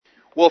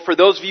Well, for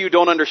those of you who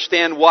don't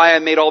understand why I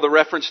made all the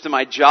reference to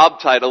my job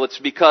title, it's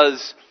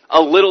because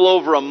a little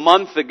over a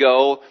month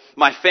ago,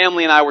 my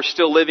family and I were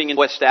still living in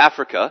West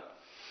Africa.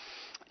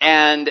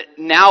 And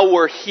now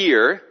we're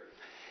here.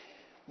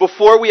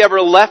 Before we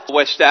ever left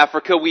West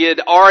Africa, we had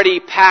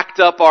already packed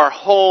up our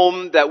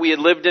home that we had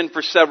lived in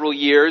for several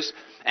years,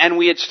 and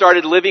we had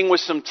started living with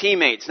some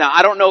teammates. Now,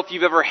 I don't know if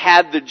you've ever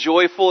had the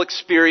joyful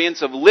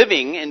experience of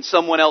living in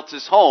someone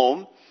else's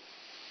home,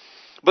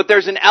 but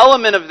there's an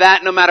element of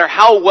that, no matter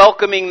how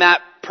welcoming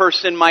that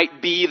person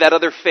might be, that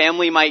other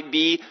family might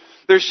be,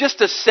 there's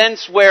just a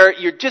sense where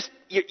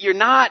you're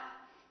not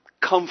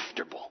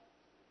comfortable.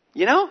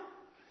 You know?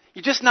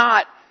 You're just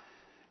not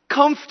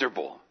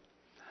comfortable.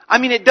 I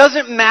mean, it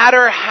doesn't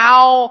matter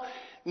how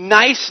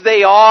nice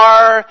they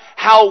are,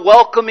 how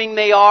welcoming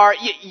they are.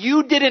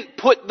 You didn't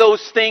put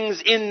those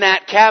things in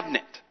that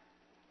cabinet.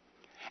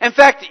 In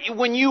fact,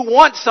 when you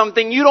want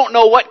something, you don't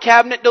know what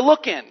cabinet to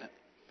look in.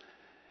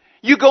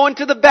 You go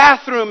into the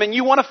bathroom and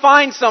you want to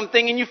find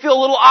something and you feel a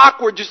little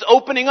awkward just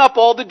opening up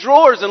all the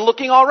drawers and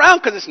looking all around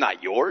because it's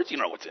not yours. You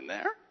don't know what's in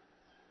there.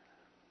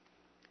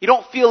 You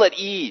don't feel at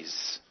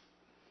ease.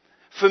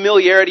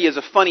 Familiarity is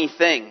a funny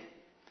thing.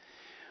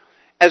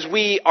 As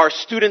we are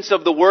students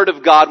of the Word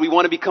of God, we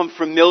want to become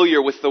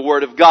familiar with the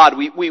Word of God.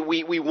 We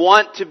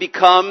want to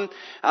become,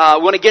 we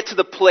want to get to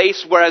the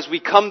place where as we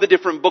come to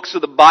different books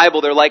of the Bible,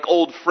 they're like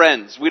old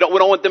friends. We don't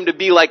want them to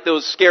be like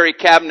those scary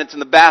cabinets in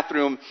the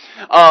bathroom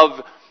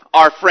of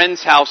our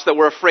friend's house that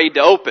we're afraid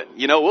to open.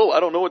 You know, I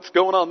don't know what's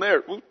going on there.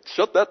 Ooh,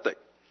 shut that thing.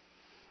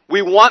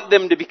 We want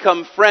them to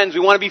become friends.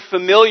 We want to be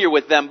familiar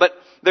with them. But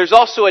there's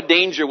also a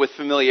danger with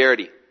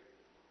familiarity,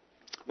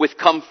 with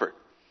comfort.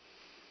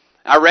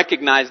 I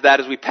recognized that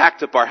as we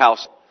packed up our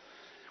house.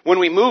 When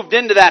we moved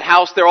into that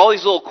house, there were all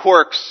these little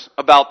quirks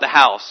about the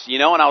house, you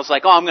know, and I was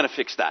like, I'm going to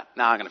fix that.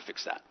 No, I'm going to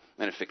fix that. I'm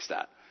going to fix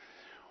that.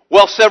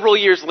 Well, several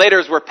years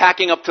later, as we're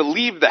packing up to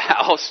leave the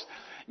house,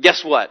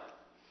 guess what?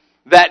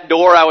 That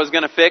door I was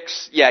going to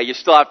fix, you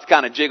still have to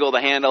kind of jiggle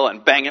the handle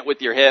and bang it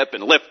with your hip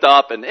and lift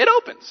up and it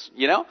opens,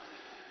 you know?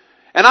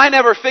 And I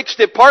never fixed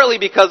it partly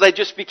because I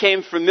just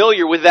became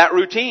familiar with that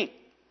routine.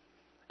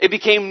 It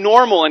became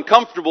normal and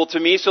comfortable to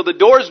me, so the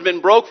door's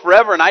been broke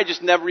forever and I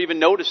just never even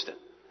noticed it.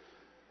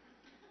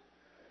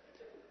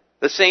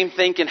 The same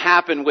thing can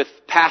happen with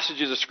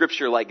passages of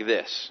Scripture like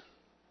this.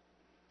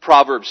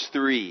 Proverbs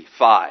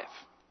 3:5.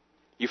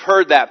 You've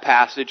heard that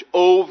passage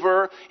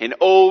over and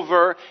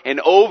over and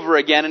over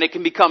again, and it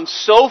can become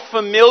so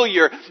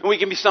familiar and we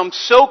can become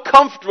so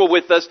comfortable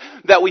with us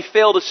that we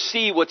fail to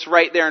see what's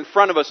right there in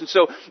front of us. And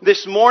so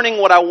this morning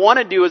what I want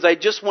to do is I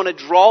just want to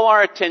draw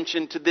our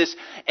attention to this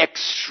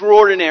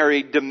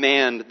extraordinary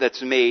demand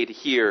that's made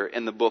here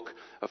in the book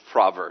of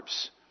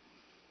Proverbs.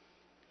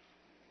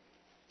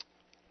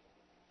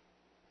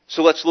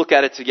 So let's look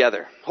at it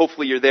together.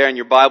 Hopefully you're there in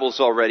your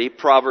Bibles already.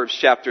 Proverbs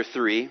chapter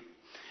 3.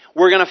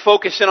 We're going to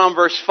focus in on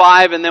verse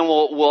 5, and then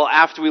we'll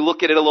after we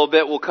look at it a little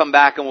bit, we'll come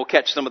back and we'll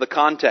catch some of the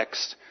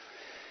context.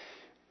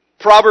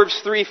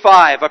 Proverbs 3:5.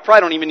 I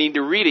probably don't even need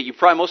to read it.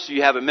 Most of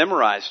you have it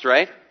memorized,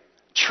 right?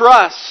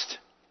 Trust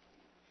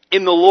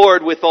in the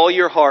Lord with all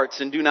your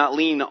hearts and do not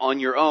lean on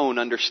your own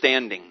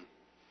understanding.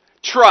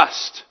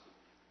 Trust.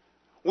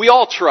 We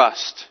all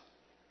trust.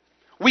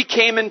 We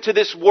came into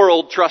this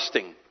world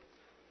trusting.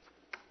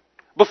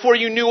 Before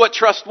you knew what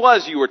trust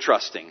was, you were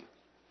trusting.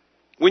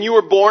 When you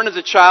were born as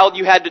a child,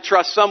 you had to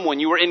trust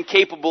someone. You were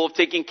incapable of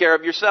taking care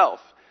of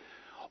yourself.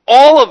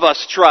 All of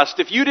us trust.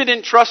 If you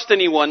didn't trust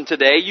anyone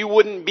today, you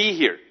wouldn't be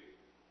here.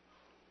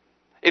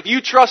 If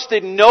you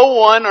trusted no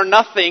one or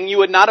nothing, you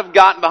would not have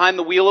gotten behind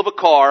the wheel of a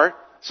car.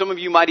 Some of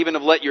you might even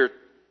have let your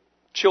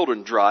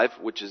children drive,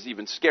 which is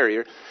even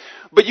scarier.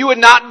 But you would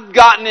not have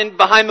gotten in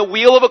behind the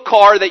wheel of a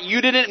car that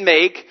you didn't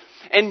make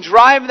and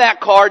drive that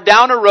car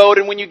down a road,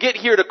 and when you get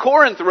here to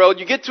Corinth Road,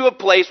 you get to a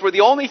place where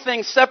the only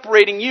thing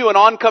separating you and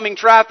oncoming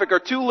traffic are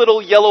two little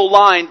yellow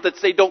lines that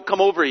say, don't come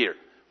over here.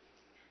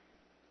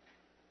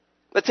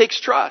 That takes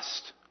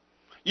trust.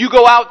 You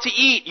go out to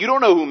eat, you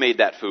don't know who made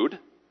that food.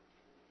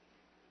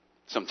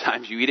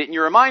 Sometimes you eat it and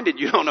you're reminded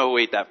you don't know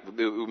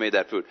who made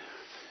that food.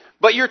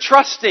 But you're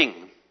trusting.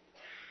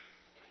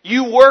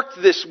 You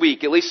worked this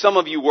week, at least some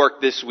of you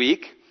worked this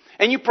week.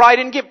 And you probably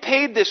didn't get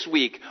paid this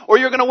week. Or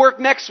you're going to work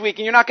next week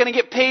and you're not going to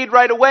get paid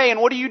right away. And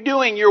what are you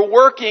doing? You're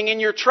working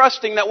and you're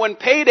trusting that when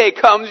payday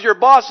comes, your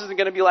boss isn't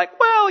going to be like,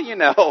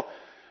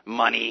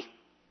 money.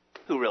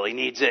 Who really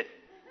needs it?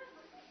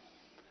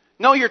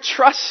 No, you're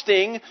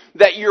trusting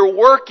that you're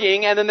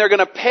working and then they're going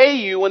to pay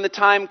you when the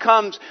time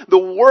comes. The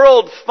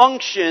world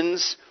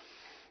functions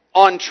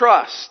on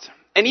trust.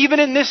 And even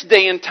in this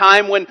day and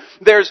time when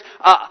there's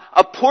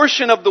a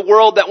portion of the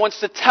world that wants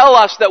to tell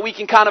us that we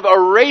can kind of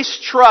erase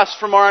trust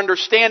from our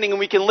understanding and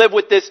we can live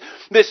with this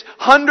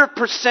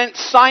 100%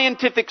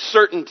 scientific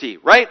certainty,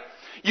 right?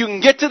 You can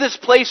get to this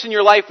place in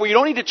your life where you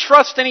don't need to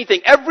trust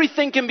anything.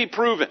 Everything can be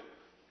proven.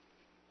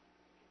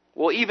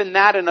 Well, even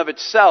that in of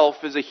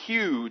itself is a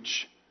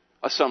huge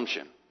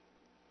assumption.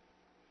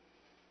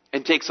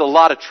 It takes a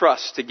lot of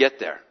trust to get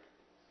there.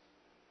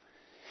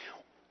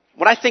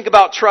 When I think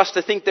about trust,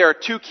 I think there are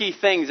two key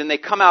things, and they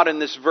come out in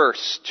this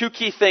verse. Two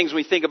key things when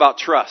we think about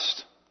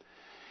trust.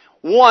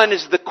 One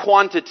is the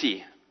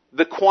quantity.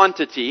 The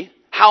quantity.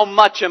 How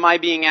much am I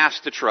being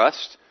asked to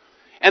trust?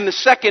 And the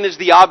second is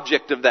the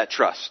object of that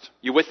trust.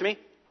 You with me?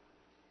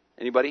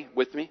 Anybody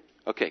with me?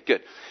 Okay,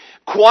 good.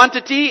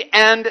 Quantity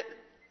and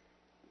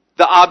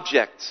the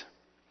object.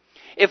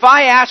 If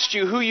I asked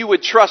you who you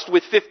would trust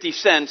with 50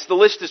 cents, the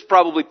list is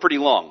probably pretty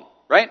long,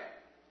 right?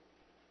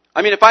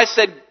 I mean, if I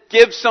said,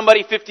 give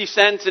somebody 50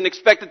 cents and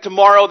expect that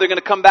tomorrow they're going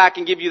to come back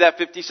and give you that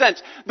 50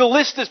 cents, the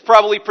list is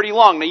probably pretty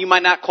long. Now, you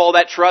might not call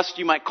that trust.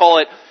 You might call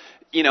it,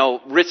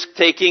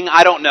 risk-taking.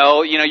 I don't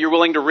know. You're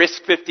willing to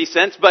risk 50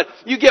 cents, but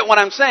you get what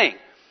I'm saying.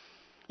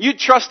 You'd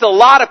trust a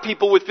lot of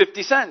people with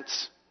 50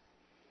 cents.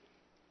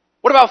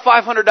 What about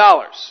 $500?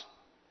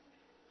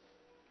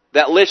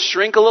 That list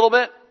shrink a little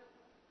bit?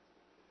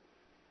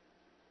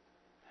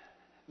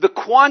 The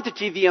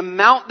quantity, the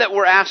amount that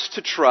we're asked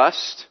to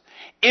trust,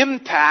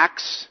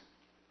 impacts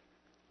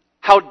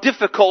how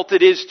difficult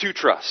it is to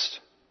trust.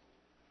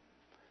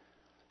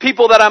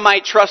 People that I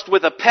might trust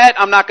with a pet,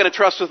 I'm not going to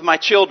trust with my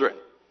children.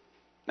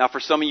 Now, for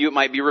some of you, it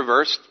might be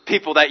reversed.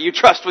 People that you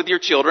trust with your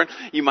children,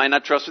 you might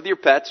not trust with your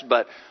pets,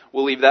 but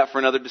we'll leave that for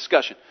another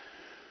discussion.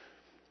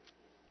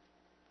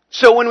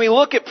 So when we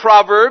look at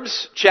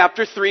Proverbs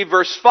chapter 3,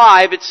 verse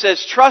 5, it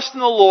says, trust in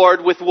the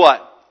Lord with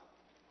what?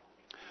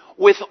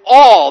 With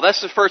all.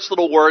 That's the first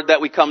little word that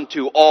we come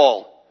to,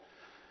 all.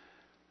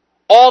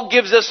 All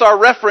gives us our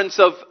reference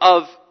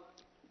of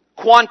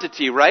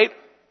quantity, right?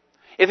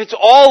 If it's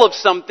all of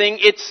something,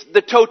 it's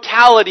the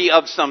totality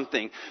of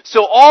something.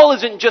 So all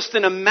isn't just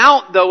an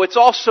amount, though, it's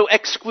also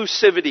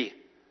exclusivity.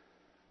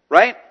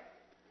 Right?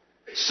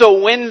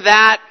 So when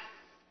that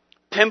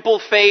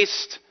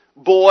pimple-faced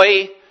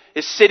boy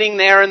is sitting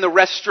there in the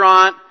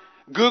restaurant,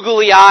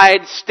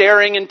 googly-eyed,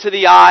 staring into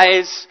the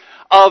eyes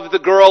of the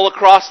girl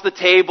across the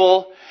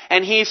table,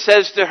 and he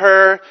says to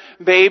her,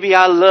 baby,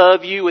 I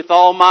love you with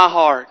all my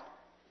heart.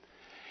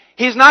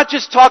 He's not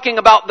just talking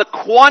about the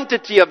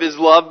quantity of his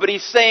love, but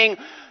he's saying,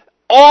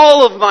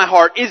 all of my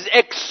heart is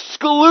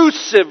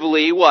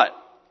exclusively what?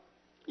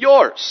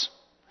 Yours.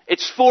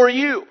 It's for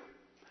you.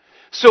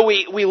 So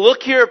we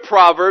look here at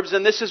Proverbs,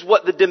 and this is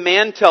what the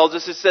demand tells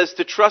us. It says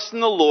to trust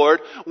in the Lord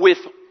with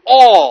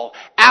all.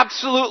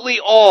 Absolutely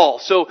all.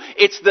 So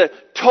it's the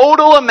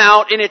total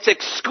amount, and it's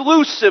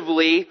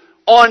exclusively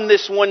on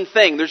this one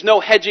thing. There's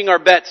no hedging our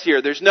bets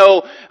here. There's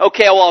no,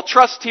 okay, well, I'll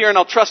trust here and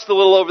I'll trust a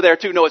little over there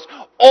too. No, it's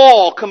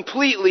all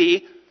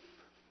completely.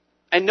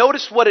 And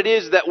notice what it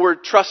is that we're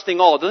trusting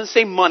all. It doesn't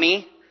say money.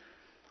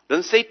 It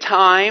doesn't say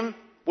time.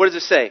 What does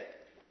it say?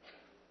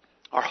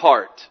 Our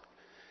heart.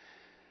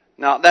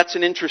 Now, that's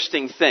an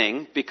interesting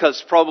thing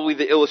because probably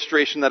the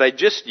illustration that I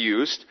just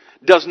used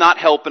does not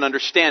help in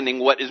understanding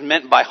what is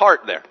meant by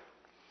heart there.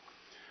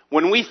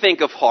 When we think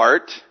of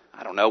heart,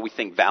 I don't know, we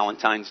think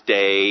Valentine's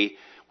Day,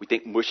 we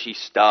think mushy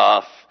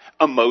stuff,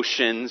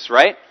 emotions,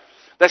 right?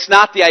 That's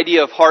not the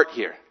idea of heart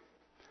here.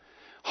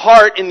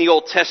 Heart in the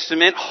Old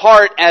Testament,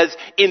 heart as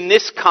in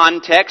this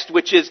context,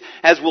 which is,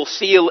 as we'll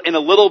see in a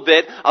little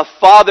bit, a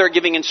father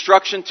giving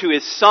instruction to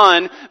his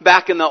son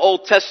back in the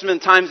Old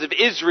Testament times of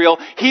Israel,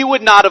 he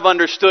would not have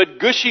understood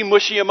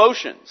gushy-mushy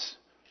emotions.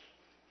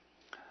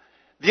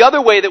 The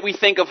other way that we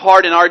think of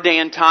heart in our day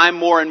and time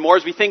more and more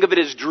is we think of it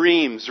as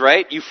dreams,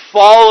 right? You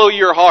follow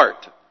your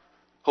heart.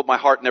 Hope my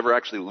heart never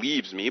actually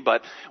leaves me,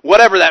 but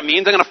whatever that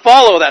means, I'm going to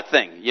follow that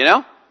thing,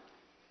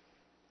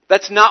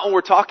 That's not what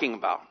we're talking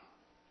about.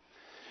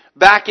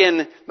 Back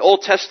in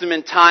Old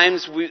Testament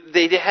times,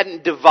 they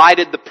hadn't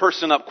divided the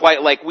person up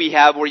quite like we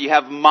have, where you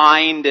have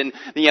mind and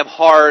then you have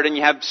heart and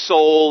you have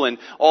soul and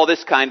all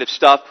this kind of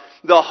stuff.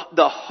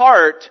 The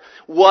heart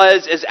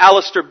was, as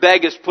Alistair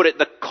Begg has put it,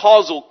 the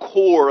causal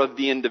core of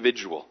the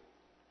individual.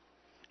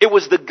 It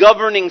was the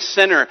governing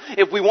center.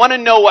 If we want to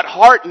know what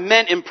heart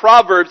meant in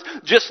Proverbs,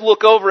 just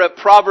look over at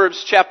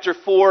Proverbs chapter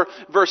 4,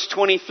 verse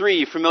 23.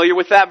 You familiar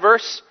with that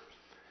verse?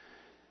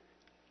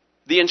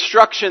 The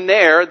instruction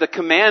there, the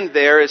command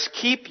there is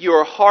keep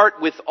your heart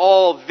with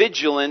all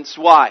vigilance.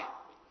 Why?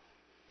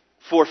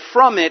 For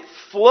from it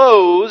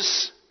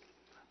flows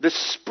the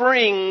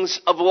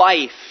springs of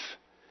life.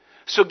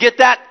 So get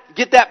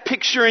that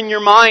picture in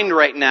your mind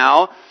right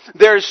now.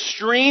 There's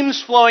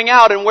streams flowing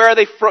out, and where are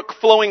they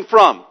flowing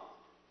from?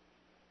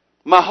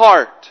 My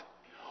heart.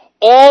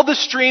 All the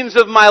streams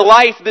of my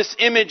life, this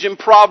image in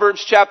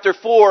Proverbs chapter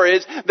 4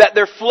 is that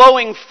they're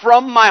flowing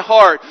from my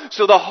heart.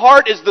 So the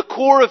heart is the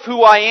core of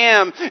who I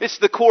am. It's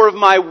the core of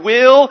my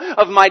will,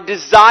 of my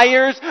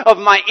desires, of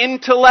my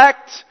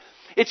intellect.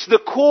 It's the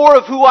core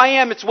of who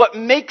I am. It's what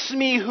makes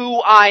me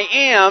who I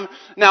am.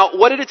 Now,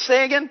 what did it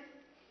say again?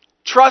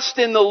 Trust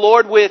in the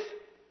Lord with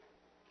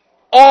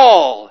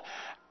all.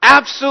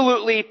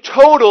 Absolutely,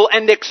 total,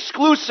 and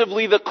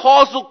exclusively the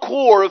causal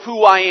core of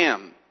who I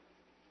am.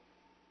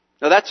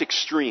 Now that's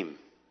extreme.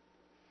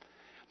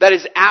 That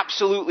is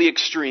absolutely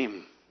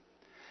extreme.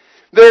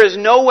 There is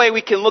no way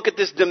we can look at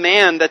this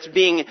demand that's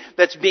being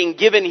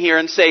given here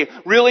and say,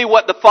 really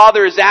what the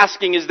Father is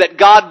asking is that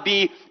God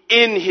be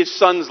in His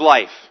Son's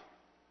life.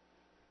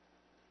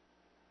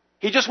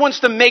 He just wants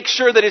to make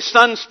sure that his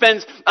son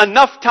spends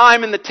enough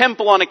time in the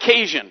temple on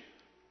occasion.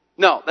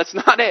 No, that's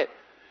not it.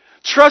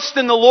 Trust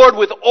in the Lord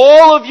with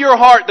all of your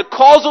heart, the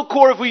causal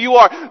core of who you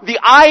are. The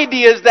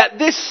idea is that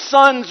this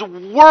son's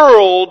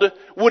world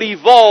would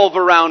evolve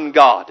around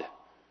God.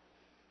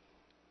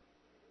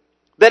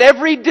 That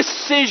every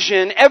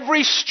decision,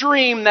 every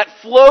stream that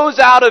flows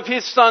out of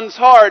his son's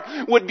heart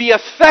would be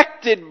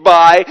affected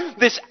by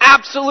this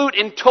absolute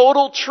and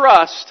total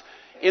trust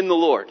in the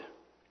Lord.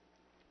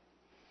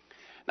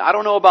 Now, I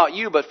don't know about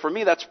you, but for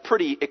me that's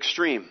pretty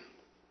extreme.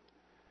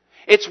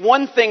 It's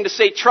one thing to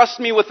say, trust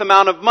me with the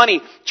amount of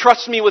money,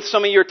 trust me with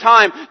some of your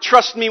time,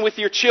 trust me with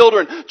your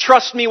children,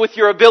 trust me with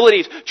your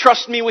abilities,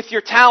 trust me with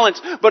your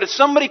talents. But if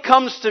somebody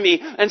comes to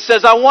me and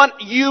says, I want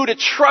you to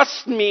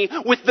trust me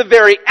with the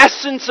very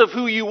essence of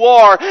who you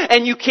are,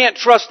 and you can't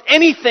trust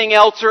anything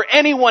else or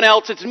anyone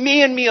else, it's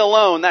me and me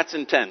alone, that's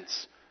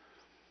intense.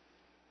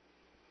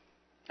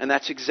 And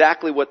that's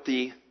exactly what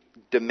the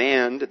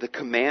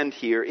command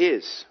here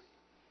is.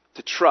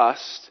 To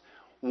trust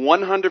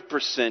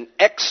 100%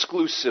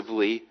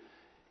 exclusively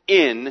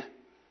in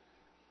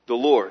the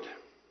Lord.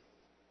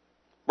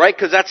 Right?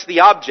 Because that's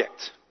the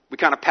object. We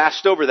kind of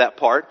passed over that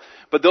part.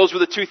 But those were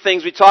the two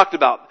things we talked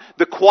about.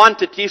 The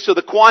quantity, so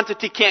the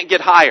quantity can't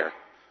get higher.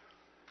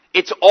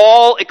 It's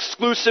all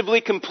exclusively,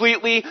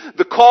 completely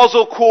the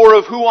causal core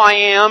of who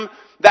I am.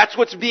 That's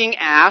what's being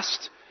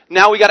asked.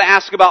 Now we got to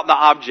ask about the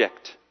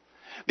object.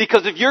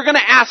 Because if you're going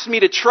to ask me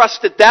to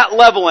trust at that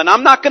level, and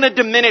I'm not going to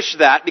diminish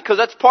that, because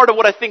that's part of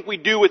what I think we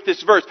do with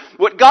this verse.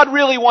 What God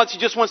really wants, He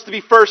just wants to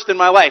be first in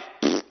my life.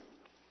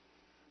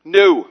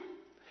 No.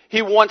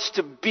 He wants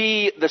to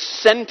be the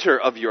center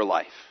of your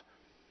life.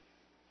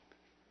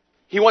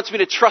 He wants me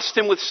to trust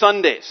Him with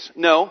Sundays.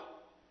 No.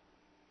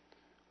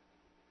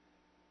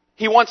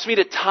 He wants me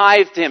to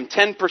tithe to Him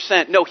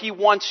 10%. No, He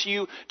wants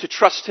you to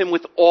trust Him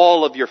with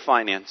all of your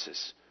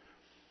finances.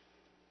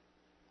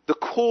 The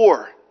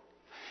core.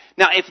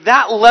 Now, if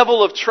that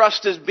level of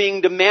trust is being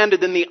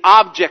demanded, then the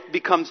object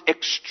becomes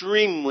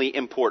extremely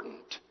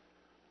important.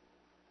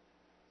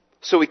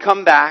 So we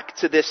come back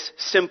to this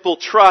simple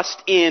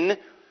trust in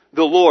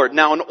the Lord.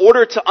 Now, in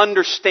order to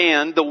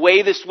understand the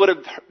way this would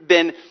have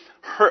been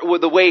heard,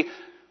 the way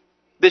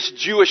this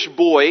Jewish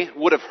boy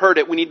would have heard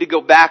it, we need to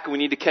go back and we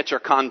need to catch our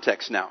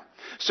context now.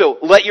 So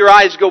let your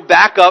eyes go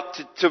back up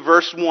to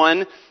verse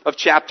 1 of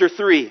chapter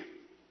 3.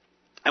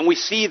 And we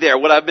see there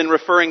what I've been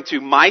referring to.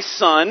 My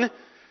son.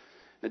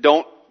 Now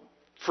don't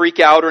freak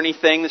out or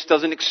anything. This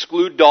doesn't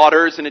exclude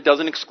daughters and it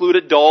doesn't exclude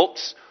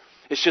adults.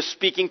 It's just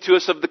speaking to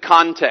us of the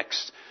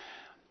context.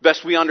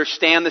 Best we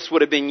understand, this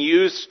would have been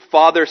used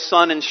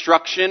father-son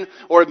instruction,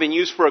 or have been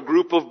used for a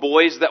group of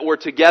boys that were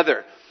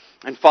together.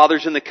 And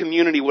fathers in the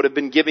community would have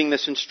been giving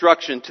this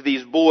instruction to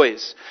these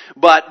boys.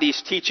 But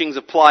these teachings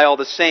apply all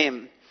the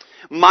same.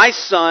 My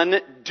son,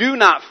 do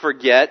not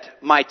forget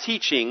my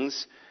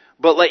teachings,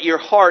 but let your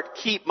heart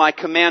keep my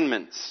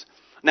commandments.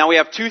 Now we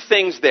have two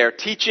things there,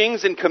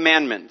 teachings and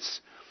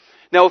commandments.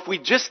 Now if we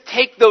just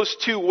take those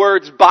two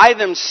words by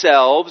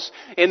themselves,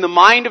 in the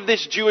mind of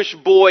this Jewish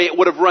boy, it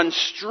would have run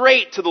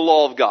straight to the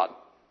law of God.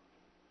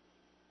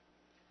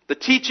 The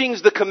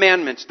teachings, the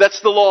commandments,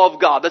 that's the law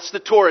of God. That's the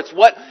Torah. It's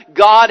what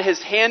God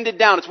has handed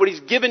down. It's what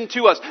He's given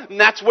to us. And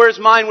that's where his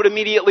mind would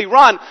immediately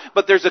run.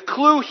 But there's a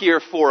clue here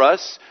for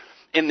us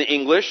in the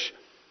English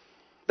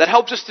that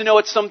helps us to know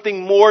it's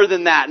something more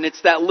than that. And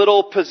it's that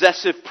little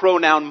possessive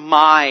pronoun,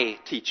 my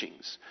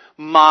teachings,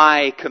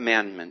 my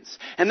commandments.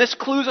 And this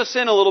clues us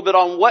in a little bit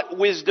on what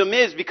wisdom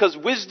is, because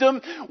wisdom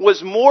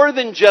was more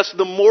than just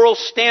the moral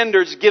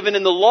standards given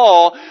in the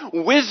law.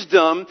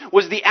 Wisdom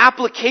was the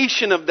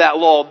application of that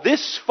law.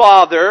 This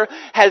father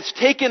has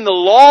taken the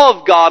law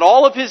of God,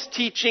 all of his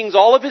teachings,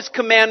 all of his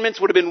commandments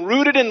would have been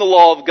rooted in the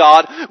law of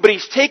God, but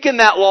he's taken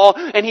that law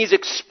and he's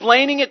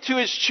explaining it to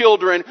his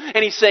children,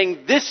 and he's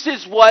saying, this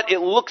is what it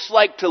looks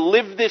like to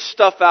live this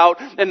stuff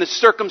out in the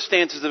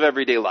circumstances of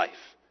everyday life.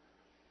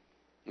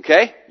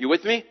 Okay? You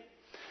with me?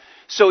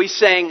 So he's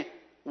saying,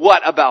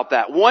 what about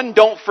that? One,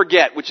 don't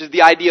forget, which is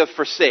the idea of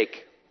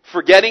forsake.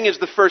 Forgetting is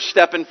the first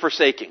step in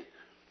forsaking.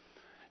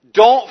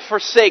 Don't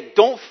forsake,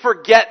 don't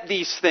forget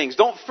these things.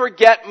 Don't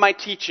forget my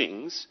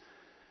teachings.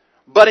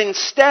 But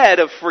instead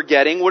of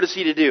forgetting, what is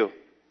he to do?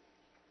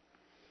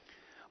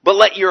 But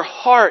let your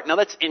heart, now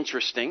that's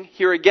interesting.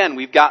 Here again,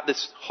 we've got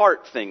this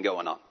heart thing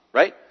going on,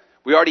 right?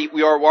 We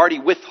are already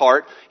with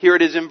heart. Here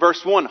it is in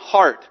verse 1,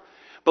 heart.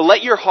 But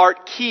let your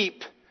heart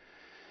keep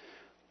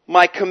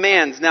my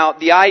commands. Now,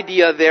 the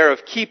idea there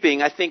of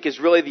keeping, I think, is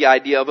really the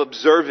idea of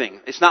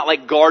observing. It's not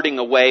like guarding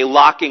away,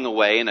 locking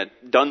away in a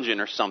dungeon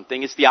or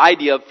something. It's the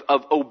idea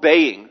of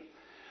obeying.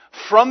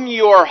 From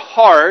your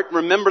heart,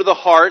 remember the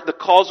heart, the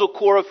causal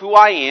core of who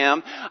I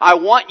am, I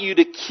want you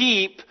to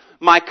keep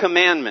my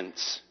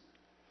commandments.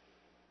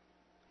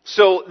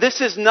 So this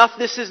is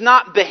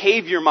not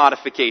behavior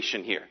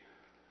modification here.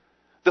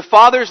 The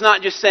father's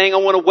not just saying, I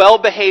want a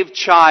well-behaved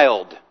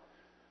child.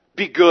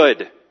 Be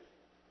good.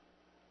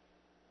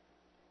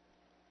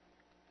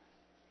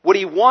 What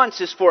he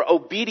wants is for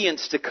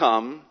obedience to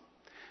come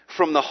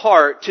from the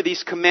heart to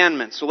these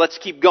commandments. So let's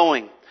keep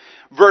going.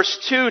 Verse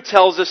 2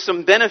 tells us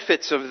some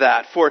benefits of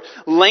that. For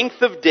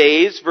length of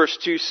days, verse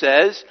 2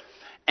 says,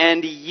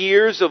 and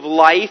years of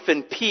life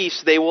and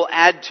peace they will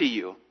add to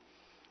you.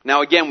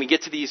 Now again, we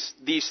get to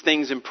these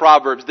things in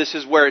Proverbs. This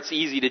is where it's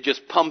easy to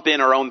just pump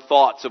in our own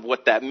thoughts of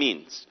what that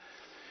means.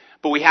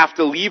 But we have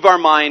to leave our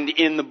mind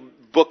in the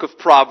book of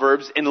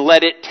Proverbs and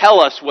let it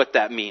tell us what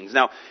that means.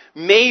 Now,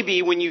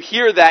 maybe when you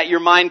hear that, your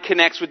mind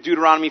connects with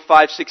Deuteronomy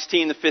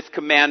 5:16, the fifth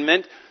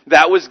commandment.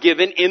 That was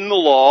given in the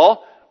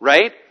law,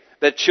 right?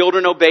 That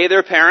children obey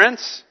their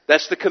parents.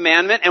 That's the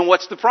commandment. And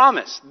what's the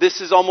promise? This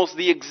is almost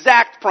the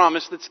exact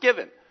promise that's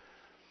given.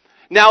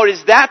 Now,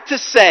 is that to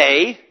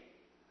say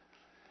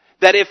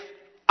that if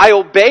I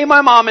obey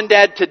my mom and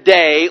dad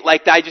today,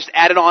 like I just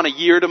added on a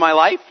year to my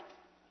life?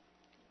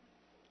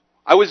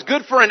 I was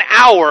good for an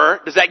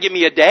hour. Does that give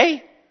me a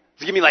day?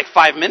 Does it give me like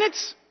 5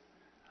 minutes?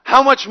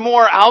 How much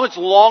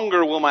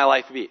longer will my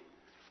life be?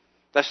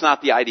 That's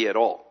not the idea at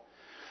all.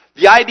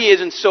 The idea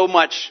isn't so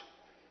much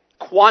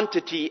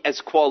quantity as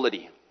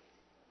quality.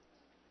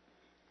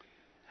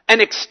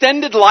 An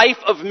extended life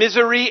of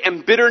misery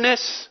and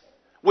bitterness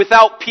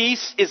without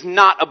peace is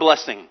not a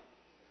blessing.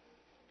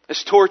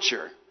 It's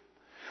torture.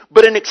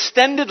 But an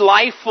extended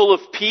life full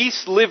of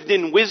peace, lived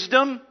in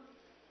wisdom,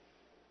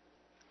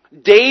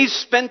 days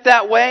spent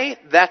that way,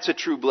 that's a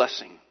true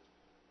blessing.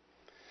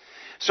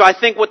 So I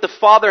think what the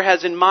Father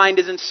has in mind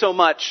isn't so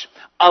much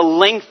a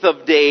length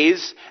of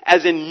days,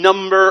 as in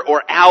number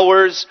or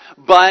hours,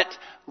 but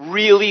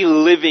really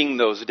living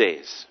those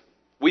days.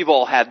 We've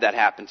all had that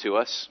happen to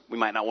us. We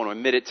might not want to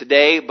admit it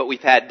today, but we've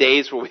had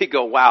days where we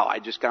go, wow, I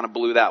just kind of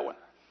blew that one.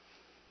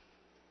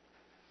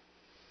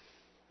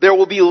 There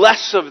will be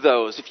less of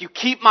those. If you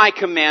keep my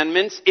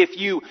commandments, if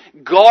you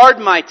guard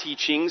my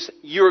teachings,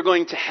 you're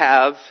going to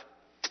have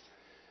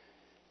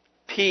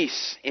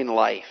peace in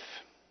life.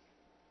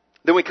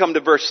 Then we come to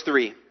verse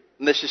 3,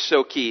 and this is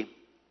so key.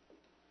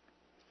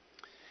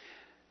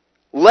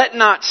 Let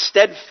not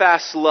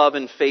steadfast love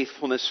and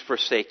faithfulness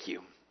forsake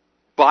you.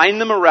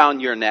 Bind them around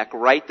your neck,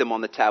 write them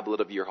on the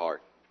tablet of your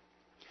heart.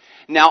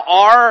 Now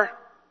our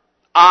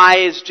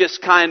eyes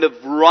just kind of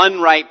run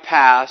right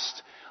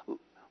past,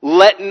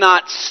 let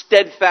not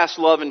steadfast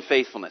love and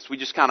faithfulness. We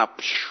just kind of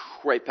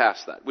right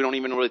past that. We don't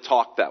even really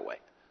talk that way.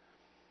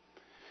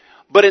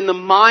 But in the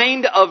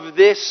mind of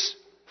this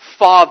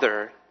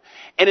Father,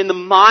 and in the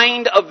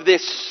mind of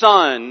this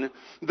Son,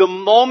 the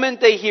moment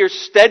they hear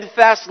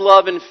steadfast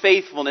love and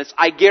faithfulness,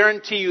 I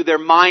guarantee you their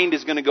mind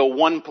is going to go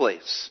one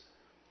place.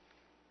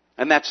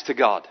 And that's to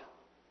God.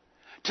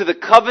 To the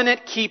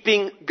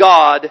covenant-keeping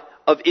God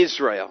of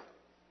Israel.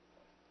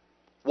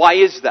 Why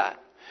is that?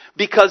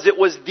 Because it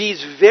was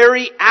these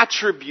very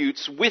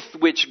attributes with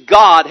which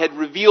God had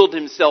revealed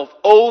Himself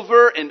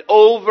over and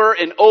over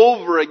and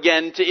over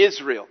again to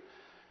Israel.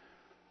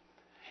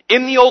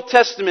 In the Old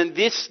Testament,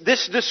 this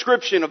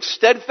description of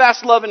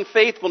steadfast love and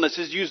faithfulness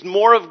is used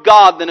more of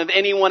God than of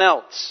anyone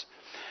else.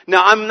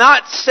 Now, I'm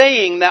not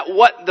saying that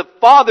what the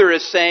Father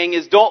is saying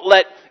is don't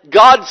let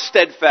God's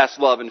steadfast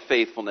love and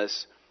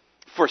faithfulness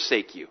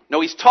forsake you. No,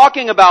 He's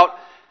talking about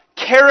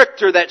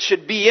character that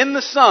should be in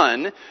the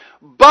Son,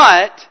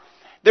 but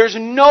there's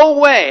no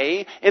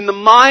way in the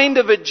mind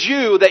of a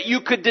Jew that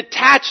you could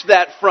detach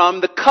that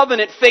from the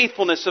covenant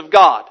faithfulness of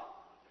God.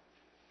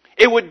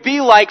 It would be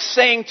like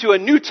saying to a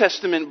New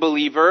Testament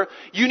believer,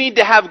 you need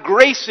to have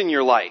grace in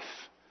your life.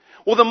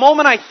 Well, the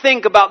moment I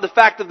think about the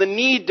fact of the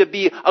need to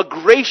be a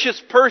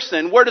gracious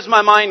person, where does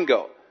my mind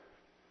go?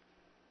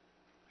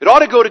 It ought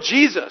to go to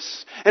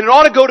Jesus. And it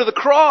ought to go to the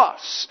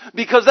cross.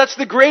 Because that's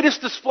the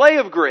greatest display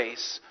of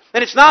grace.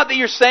 And it's not that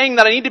you're saying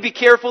that I need to be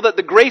careful that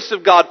the grace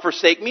of God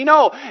forsake me.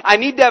 No, I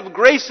need to have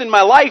grace in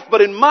my life,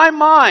 but in my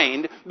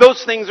mind,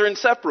 those things are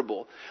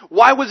inseparable.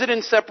 Why was it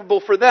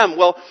inseparable for them?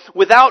 Well,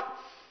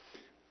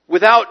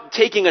 without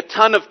taking a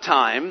ton of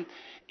time,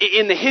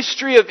 in the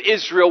history of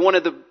Israel, one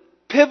of the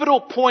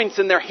pivotal points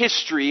in their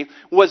history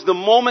was the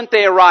moment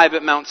they arrive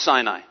at Mount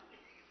Sinai.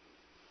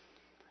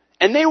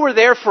 And they were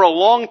there for a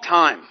long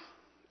time.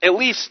 At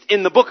least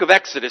in the book of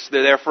Exodus,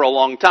 they're there for a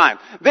long time.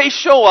 They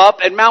show up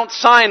at Mount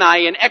Sinai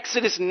in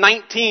Exodus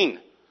 19.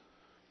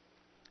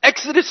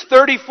 Exodus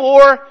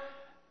 34,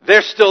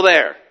 they're still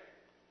there.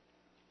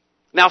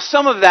 Now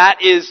some of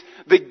that is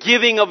the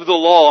giving of the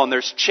law, and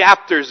there's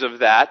chapters of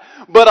that.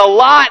 But a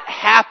lot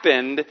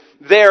happened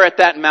there at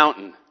that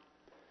mountain.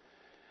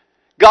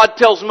 God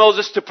tells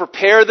Moses to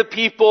prepare the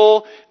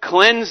people,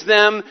 cleanse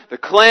them. They're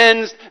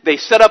cleansed. They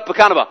set up a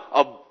kind of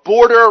a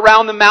border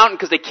around the mountain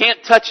because they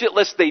can't touch it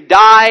lest they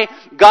die.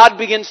 God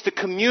begins to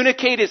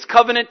communicate His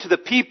covenant to the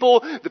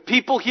people. The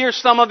people hear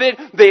some of it.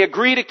 They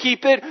agree to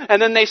keep it.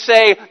 And then they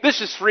say, this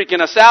is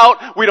freaking us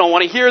out. We don't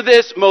want to hear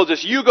this.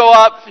 Moses, you go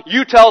up.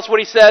 You tell us what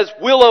He says.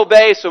 We'll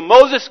obey. So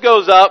Moses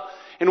goes up.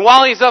 And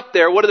while he's up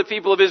there, what do the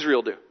people of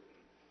Israel do?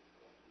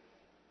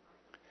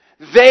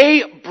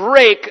 They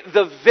break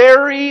the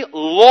very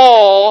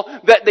law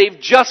that they've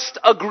just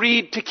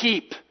agreed to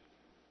keep.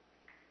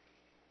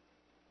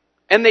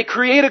 And they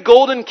create a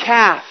golden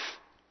calf.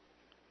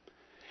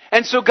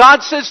 And so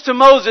God says to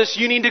Moses,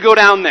 you need to go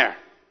down there.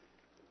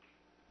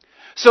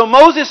 So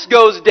Moses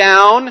goes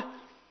down,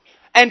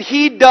 and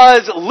he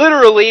does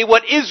literally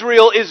what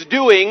Israel is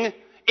doing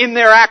in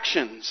their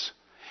actions.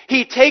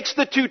 He takes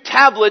the 2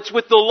 tablets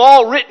with the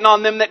law written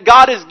on them that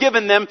God has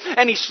given them,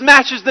 and he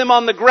smashes them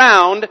on the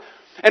ground,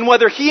 and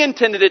whether he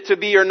intended it to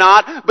be or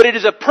not, but it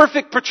is a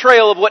perfect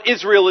portrayal of what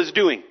Israel is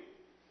doing.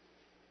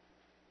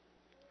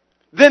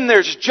 Then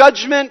there's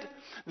judgment.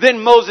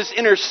 Then Moses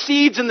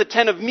intercedes in the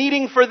tent of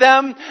meeting for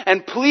them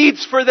and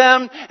pleads for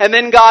them. And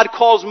then God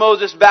calls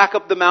Moses back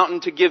up the mountain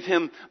to give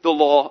him the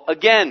law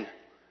again.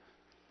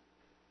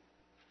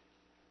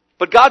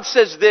 But God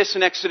says this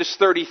in Exodus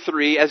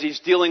 33 as he's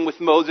dealing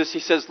with Moses. He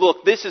says,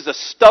 look, this is a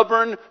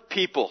stubborn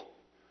people.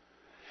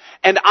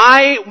 And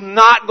I'm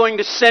not going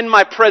to send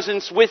my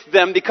presence with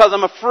them because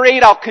I'm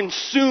afraid I'll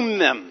consume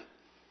them.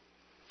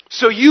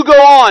 So you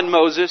go on,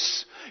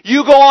 Moses.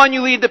 You go on,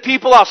 you lead the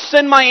people, I'll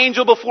send my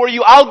angel before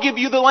you, I'll give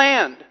you the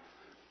land.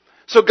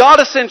 So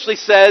God essentially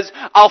says,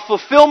 I'll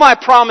fulfill my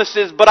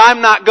promises, but I'm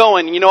not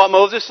going. You know what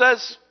Moses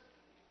says?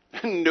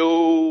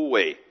 No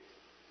way.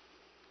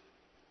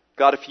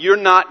 God, if you're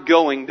not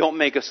going, don't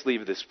make us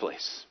leave this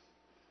place.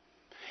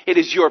 It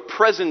is your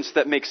presence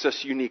that makes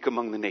us unique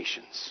among the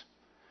nations.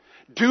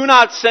 Do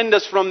not send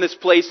us from this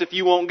place if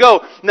you won't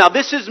go. Now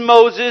this is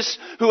Moses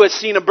who has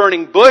seen a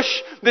burning bush.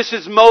 This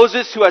is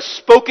Moses who has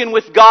spoken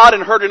with God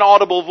and heard an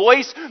audible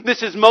voice.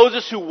 This is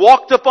Moses who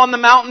walked up on the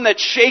mountain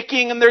that's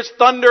shaking and there's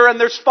thunder and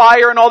there's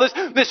fire and all this.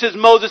 This is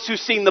Moses who's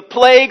seen the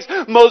plagues.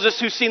 Moses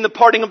who's seen the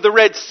parting of the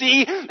Red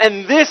Sea.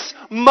 And this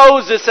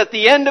Moses at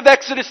the end of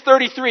Exodus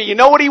 33, you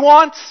know what he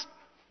wants?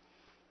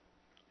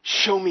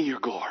 Show me your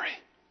glory.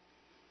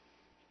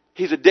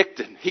 He's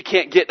addicted. He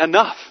can't get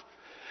enough.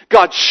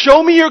 God,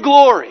 show me your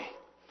glory.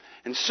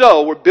 And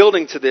so we're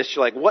building to this.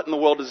 You're like, what in the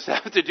world does this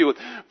have to do with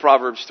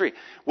Proverbs 3?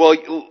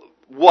 Well,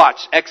 watch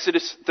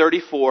Exodus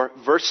 34,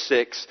 verse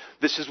 6.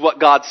 This is what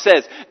God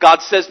says.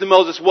 God says to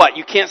Moses, what?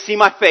 You can't see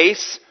my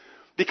face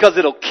because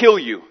it'll kill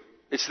you.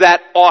 It's that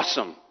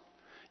awesome.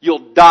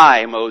 You'll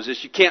die,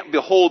 Moses. You can't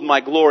behold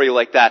my glory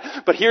like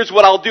that. But here's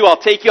what I'll do. I'll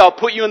take you, I'll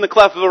put you in the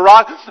cleft of a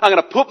rock. I'm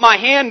going to put my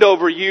hand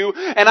over you,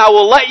 and I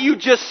will let you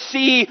just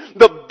see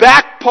the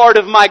back part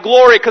of my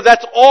glory, because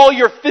that's all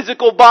your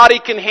physical body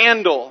can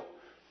handle.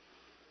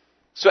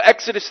 So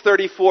Exodus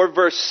 34,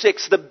 verse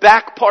 6, the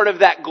back part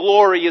of that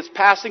glory is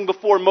passing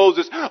before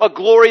Moses, a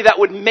glory that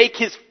would make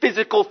his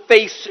physical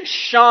face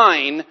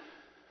shine.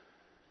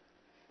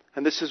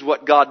 And this is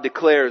what God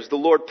declares. The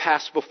Lord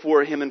passed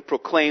before him and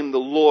proclaimed, the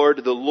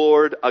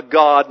Lord, a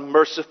God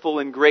merciful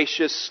and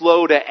gracious,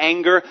 slow to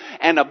anger,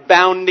 and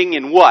abounding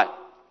in what?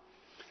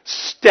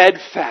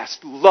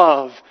 Steadfast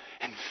love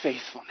and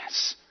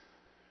faithfulness.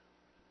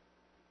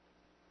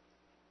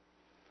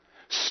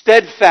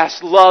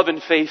 Steadfast love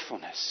and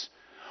faithfulness.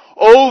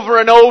 Over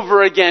and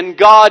over again,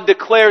 God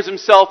declares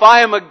himself,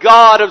 I am a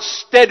God of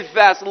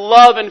steadfast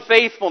love and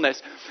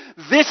faithfulness.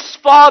 This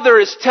father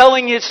is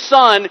telling his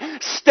son,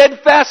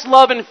 steadfast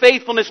love and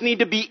faithfulness need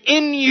to be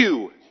in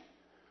you.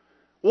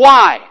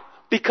 Why?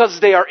 Because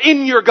they are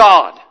in your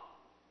God.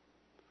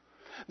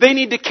 They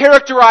need to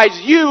characterize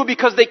you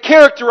because they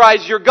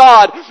characterize your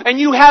God. And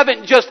you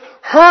haven't just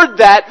heard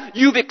that,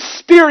 you've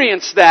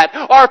experienced that.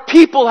 Our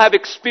people have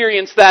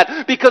experienced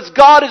that because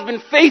God has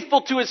been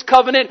faithful to His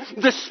covenant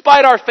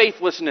despite our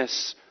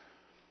faithlessness.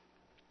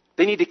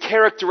 They need to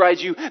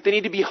characterize you. They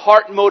need to be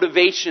heart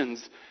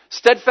motivations.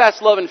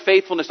 Steadfast love and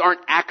faithfulness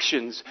aren't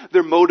actions,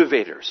 they're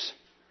motivators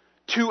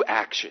to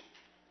action.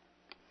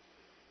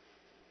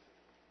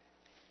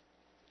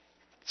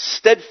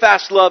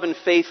 Steadfast love and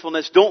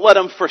faithfulness, don't let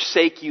them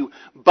forsake you.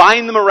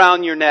 Bind them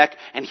around your neck,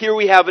 and here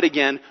we have it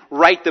again,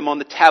 write them on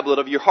the tablet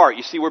of your heart.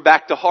 You see, we're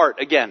back to heart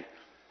again.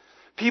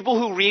 People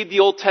who read the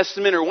Old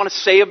Testament or want to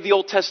say of the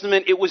Old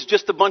Testament, it was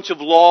just a bunch of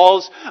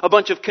laws, a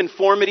bunch of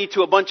conformity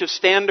to a bunch of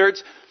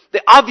standards. They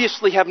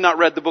obviously have not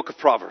read the book of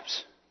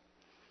Proverbs.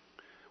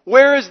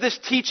 Where is this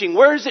teaching?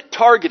 Where is it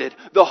targeted?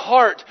 The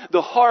heart,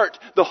 the heart,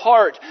 the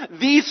heart.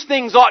 These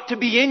things ought to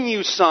be in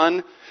you,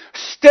 son.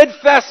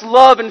 Steadfast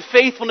love and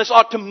faithfulness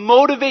ought to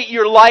motivate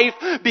your life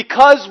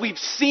because we've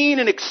seen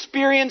and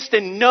experienced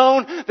and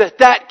known that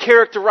that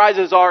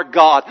characterizes our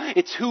God.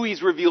 It's who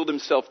He's revealed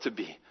Himself to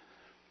be.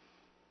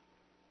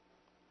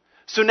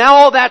 So now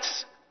all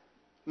that's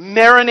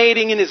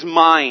marinating in his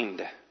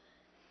mind.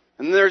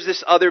 And there's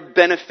this other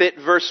benefit,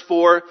 verse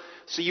 4.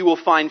 So you will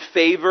find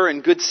favor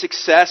and good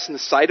success in the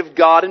sight of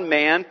God and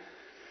man.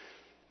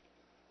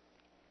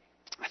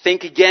 I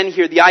think again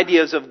here the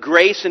ideas of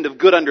grace and of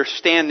good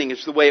understanding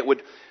is the way it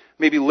would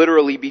maybe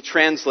literally be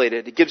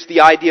translated. It gives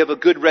the idea of a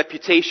good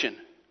reputation.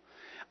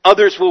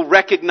 Others will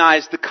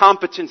recognize the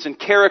competence and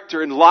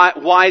character and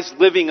wise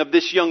living of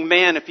this young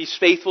man if he's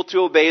faithful to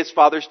obey his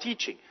father's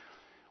teaching.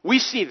 We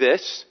see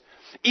this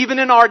even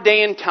in our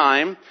day and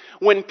time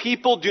when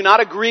people do not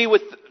agree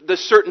with the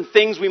certain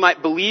things we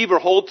might believe or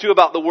hold to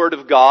about the Word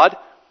of God.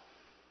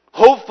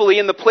 Hopefully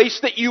in the place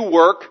that you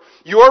work,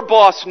 your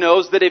boss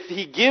knows that if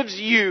he gives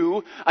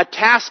you a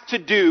task to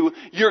do,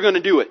 you're going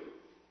to do it.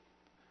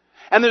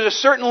 And there's a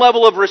certain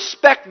level of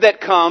respect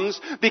that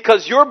comes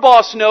because your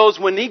boss knows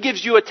when he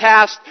gives you a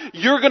task,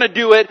 you're going to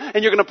do it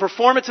and you're going to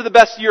perform it to the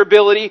best of your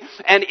ability.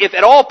 And if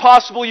at all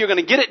possible, you're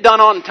going to get it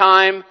done on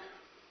time.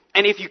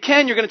 And if you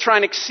can, you're going to try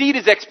and exceed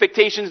his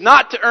expectations,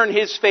 not to earn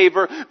his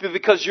favor, but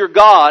because your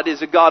God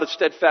is a God of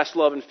steadfast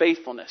love and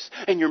faithfulness.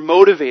 And you're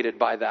motivated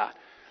by that.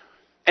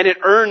 And it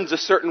earns a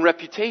certain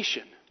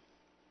reputation.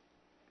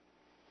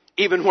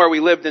 Even where we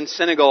lived in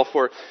Senegal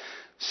for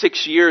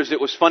 6 years, it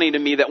was funny to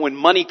me that when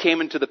money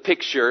came into the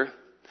picture,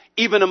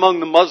 even among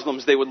the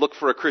Muslims, they would look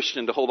for a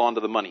Christian to hold on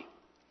to the money.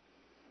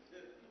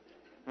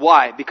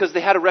 Why? Because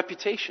they had a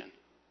reputation.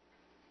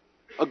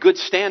 A good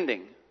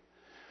standing.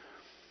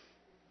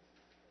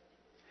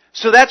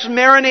 So that's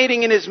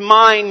marinating in his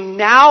mind.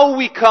 Now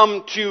we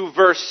come to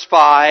verse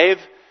 5,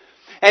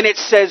 and it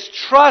says,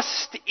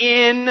 trust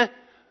in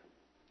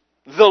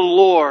the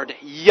Lord,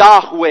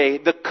 Yahweh,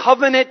 the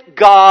covenant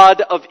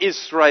God of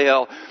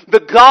Israel, the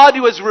God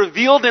who has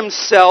revealed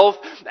himself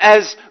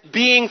as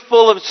being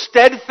full of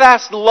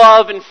steadfast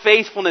love and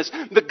faithfulness,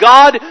 the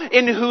God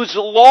in whose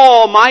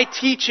law my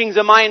teachings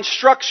and my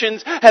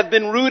instructions have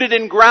been rooted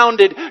and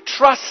grounded.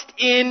 Trust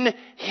in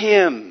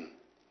him.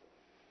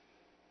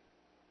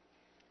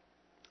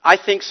 I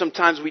think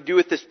sometimes we do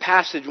with this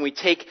passage when we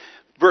take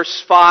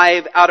verse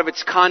 5 out of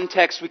its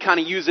context, we kind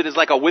of use it as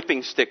like a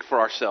whipping stick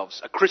for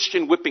ourselves. A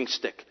Christian whipping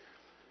stick.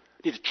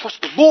 I need to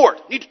trust the Lord.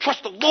 I need to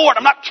trust the Lord.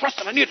 I'm not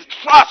trusting. I need to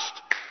trust.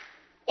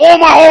 All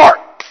my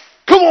heart.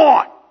 Come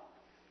on.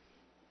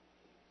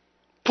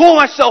 Pull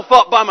myself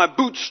up by my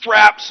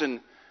bootstraps and...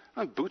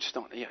 My boots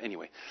don't... Yeah,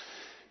 anyway.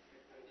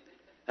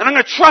 And I'm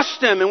going to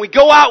trust him. And we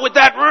go out with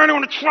that. We're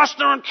going to trust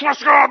him and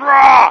trust God.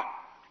 Rah!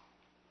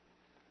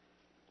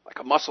 Like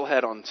a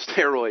musclehead on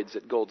steroids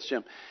at Gold's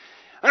Gym.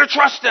 I'm going to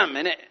trust him.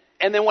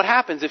 And then what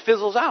happens? It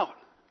fizzles out.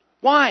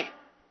 Why?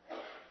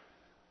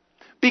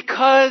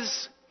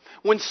 Because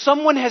when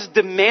someone has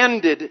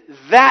demanded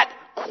that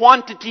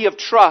quantity of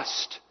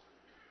trust,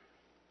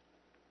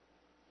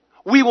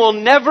 we will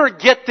never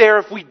get there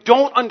if we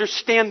don't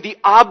understand the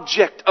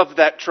object of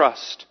that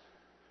trust.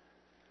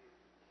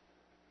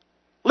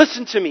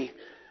 Listen to me.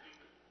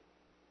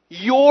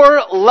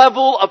 Your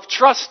level of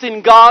trust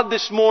in God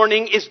this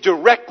morning is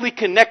directly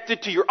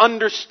connected to your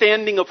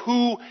understanding of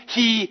who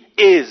He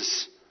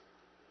is.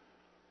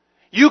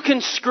 You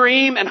can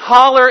scream and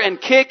holler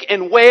and kick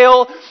and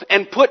wail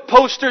and put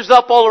posters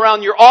up all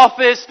around your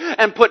office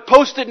and put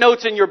post-it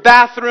notes in your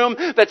bathroom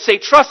that say,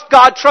 trust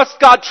God, trust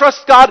God,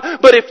 trust God.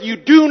 But if you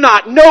do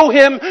not know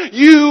Him,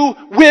 you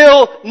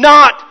will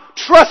not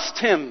trust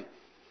Him.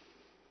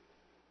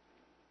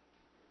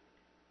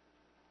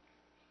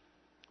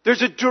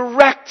 There's a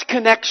direct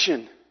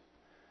connection.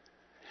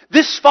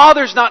 This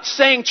father's not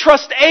saying,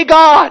 trust a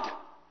God.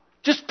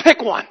 Just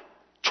pick one.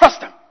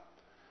 Trust Him.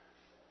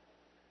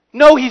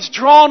 No, he's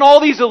drawn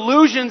all these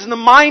illusions in the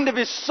mind of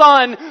his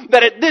son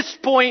that at this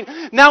point,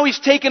 now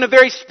he's taken a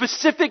very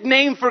specific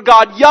name for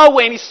God,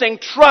 Yahweh, and he's saying,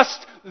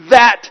 trust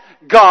that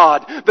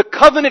God, the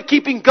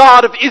covenant-keeping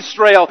God of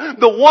Israel,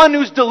 the one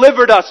who's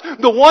delivered us,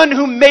 the one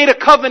who made a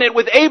covenant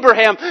with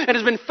Abraham and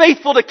has been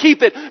faithful to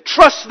keep it.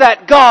 Trust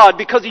that God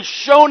because He's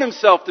shown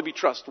Himself to be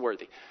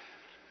trustworthy.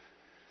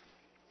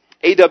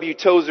 A.W.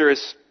 Tozer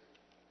is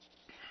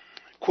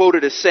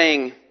quoted as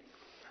saying,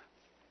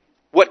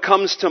 what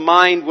comes to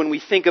mind when we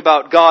think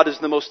about God is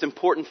the most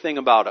important thing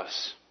about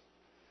us.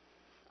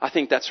 I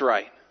think that's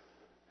right.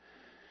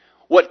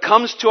 What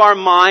comes to our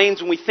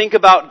minds when we think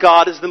about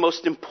God is the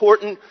most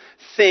important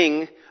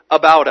thing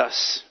about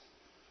us.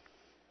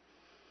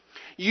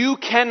 You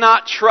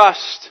cannot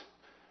trust,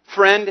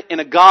 friend,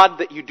 in a God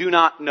that you do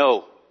not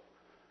know.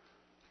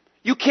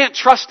 You can't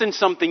trust in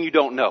something you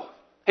don't know.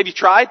 Have you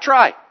tried?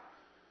 Try.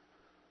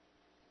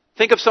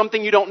 Think of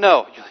something you don't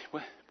know. You're like,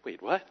 what?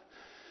 Wait, what?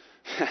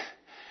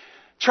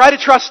 Try to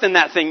trust in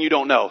that thing you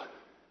don't know.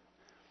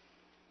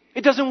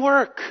 It doesn't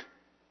work.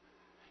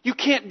 You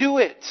can't do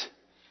it.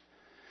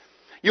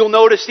 You'll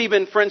notice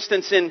even, for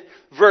instance, in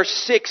verse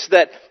 6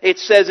 that it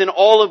says, in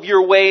all of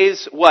your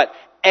ways, what?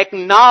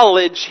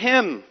 Acknowledge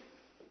Him.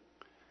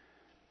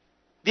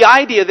 The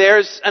idea there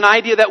is an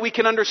idea that we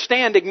can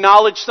understand,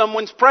 acknowledge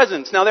someone's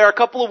presence. Now there are a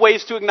couple of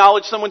ways to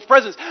acknowledge someone's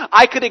presence.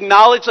 I could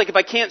acknowledge, like if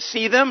I can't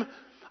see them,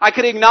 I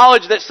could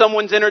acknowledge that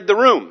someone's entered the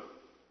room.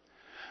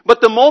 But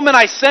the moment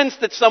I sense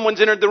that someone's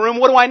entered the room,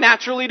 what do I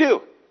naturally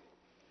do?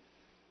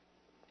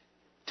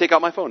 Take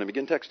out my phone and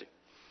begin texting.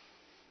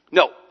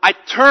 No, I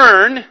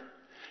turn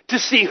to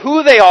see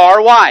who they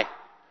are. Why?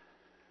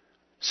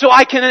 So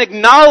I can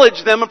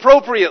acknowledge them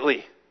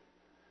appropriately.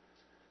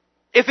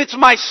 If it's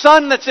my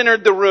son that's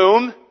entered the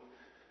room,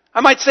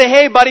 I might say,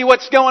 hey buddy,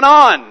 what's going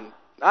on?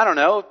 I don't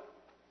know.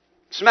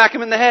 Smack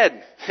him in the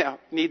head. Yeah,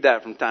 need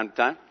that from time to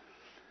time.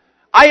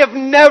 I have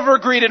never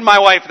greeted my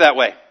wife that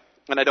way,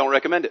 and I don't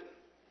recommend it.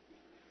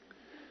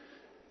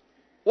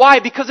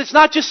 Why? Because it's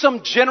not just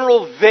some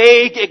general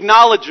vague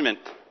acknowledgement.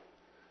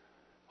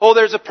 Oh,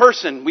 there's a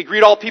person. We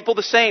greet all people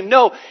the same.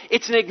 No,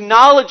 it's an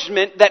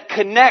acknowledgement that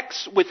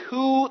connects with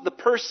who the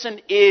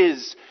person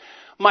is.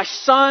 My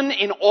son,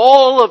 in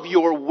all of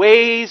your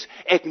ways,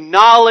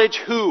 acknowledge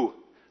who?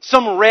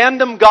 Some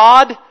random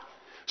God?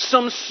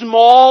 Some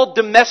small,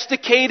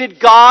 domesticated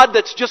God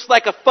that's just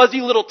like a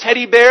fuzzy little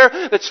teddy bear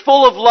that's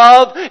full of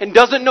love and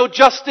doesn't know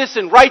justice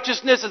and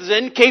righteousness and is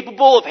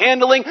incapable of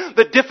handling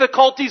the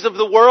difficulties of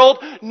the world?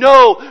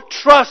 No,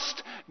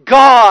 trust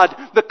God,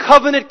 the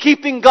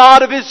covenant-keeping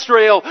God of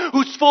Israel,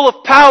 who's full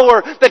of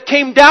power, that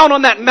came down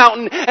on that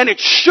mountain and it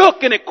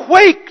shook and it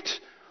quaked.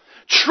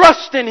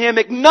 Trust in Him,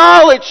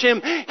 acknowledge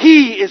Him.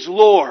 He is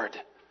Lord.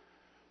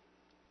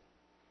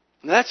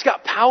 And that's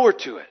got power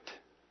to it.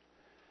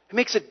 It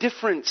makes a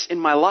difference in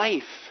my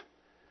life.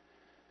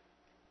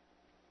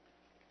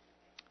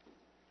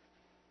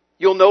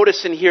 You'll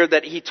notice in here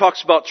that he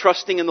talks about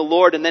trusting in the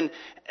Lord, and then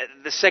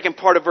the second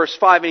part of verse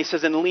 5, and he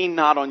says, and lean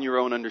not on your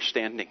own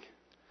understanding.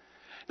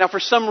 Now,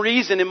 for some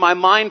reason, in my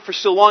mind for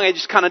so long, I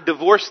just kind of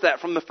divorced that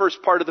from the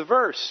first part of the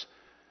verse.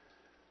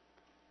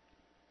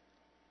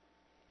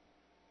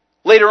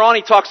 Later on,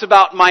 he talks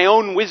about my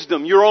own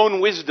wisdom, your own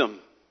wisdom.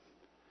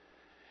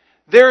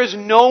 There is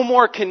no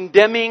more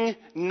condemning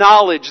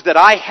knowledge that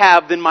I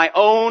have than my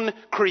own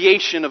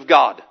creation of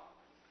God.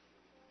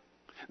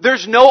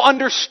 There's no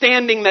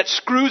understanding that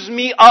screws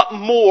me up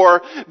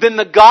more than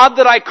the God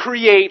that I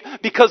create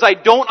because I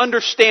don't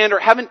understand or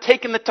haven't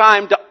taken the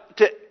time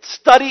to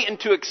study and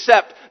to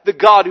accept the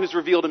God who's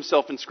revealed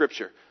Himself in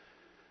Scripture.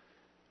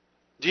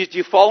 Do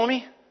you follow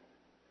me?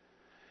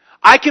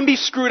 I can be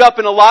screwed up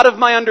in a lot of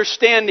my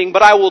understanding,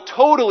 but I will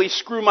totally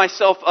screw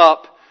myself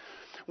up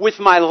with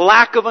my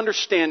lack of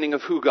understanding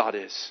of who God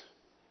is.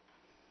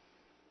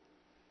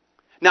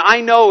 Now, I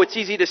know it's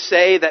easy to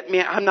say that,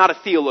 man, I'm not a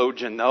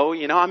theologian, though.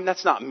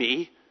 That's not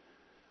me.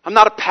 I'm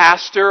not a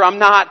pastor.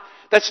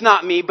 That's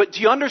not me. But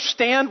do you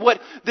understand what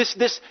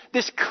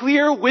this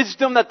clear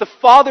wisdom that the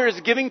Father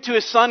is giving to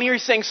His Son here?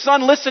 He's saying,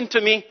 son, listen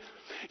to me.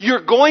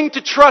 You're going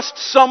to trust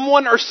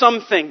someone or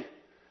something.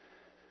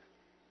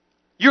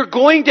 You're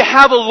going to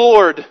have a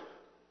Lord.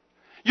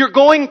 You're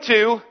going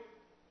to.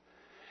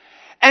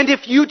 And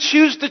if you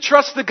choose to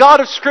trust the God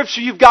of Scripture,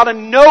 you've got to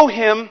know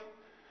Him.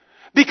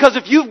 Because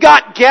if you've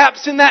got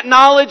gaps in that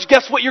knowledge,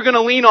 guess what you're going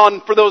to lean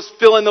on for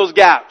fill in those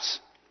gaps?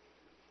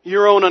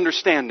 Your own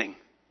understanding.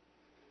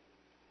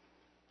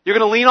 You're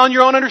going to lean on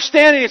your own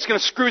understanding. It's going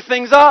to screw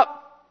things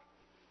up.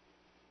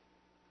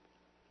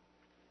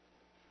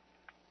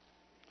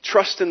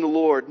 Trust in the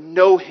Lord.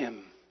 Know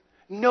Him.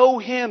 Know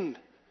Him.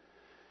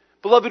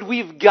 Beloved,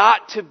 we've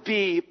got to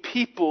be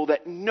people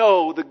that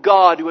know the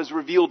God who has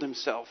revealed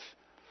Himself.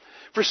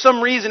 For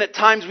some reason, at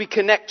times we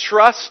connect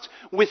trust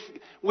with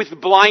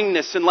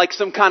blindness and like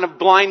some kind of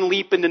blind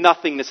leap into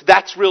nothingness.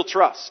 That's real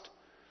trust.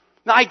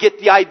 Now, I get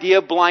the idea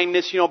of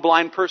blindness.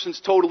 Blind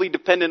person's totally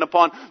dependent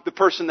upon the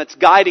person that's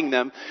guiding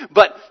them.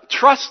 But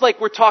trust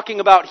like we're talking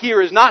about here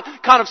is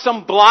not kind of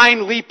some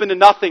blind leap into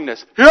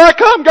nothingness. Here I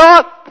come,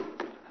 God!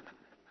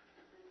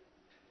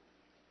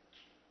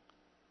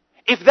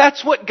 If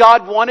that's what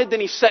God wanted,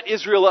 then He set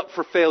Israel up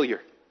for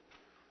failure.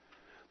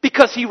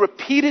 Because He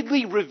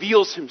repeatedly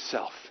reveals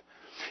Himself.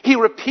 He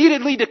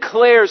repeatedly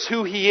declares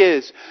who He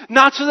is.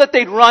 Not so that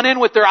they'd run in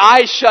with their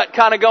eyes shut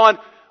kind of going,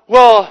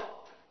 well,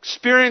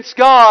 experience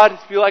God,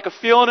 feel like a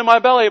feeling in my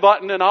belly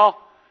button and I'll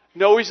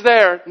know He's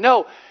there.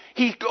 No.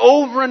 He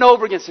over and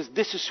over again says,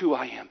 this is who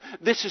I am.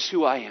 This is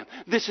who I am.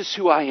 This is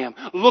who I am.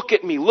 Look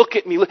at me. Look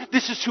at me.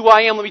 This is who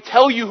I am. Let me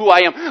tell you who I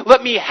am.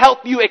 Let me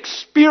help you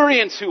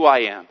experience who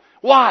I am.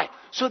 Why?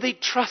 So they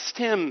trust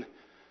Him.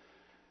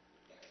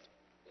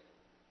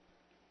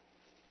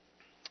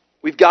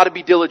 We've got to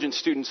be diligent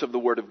students of the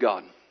Word of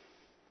God.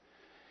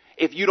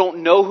 If you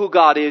don't know who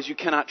God is, you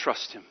cannot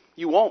trust Him.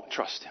 You won't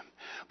trust Him.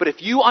 But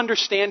if you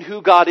understand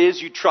who God is,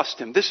 you trust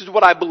Him. This is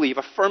what I believe.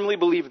 I firmly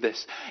believe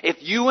this. If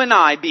you and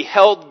I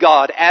beheld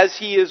God as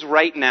He is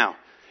right now,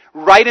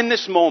 right in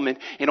this moment,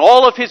 in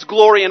all of His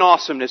glory and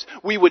awesomeness,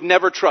 we would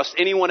never trust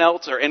anyone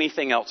else or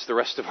anything else the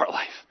rest of our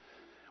life.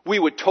 We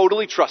would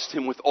totally trust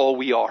Him with all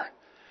we are.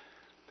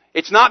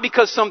 It's not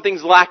because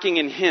something's lacking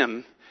in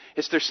Him.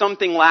 It's there's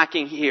something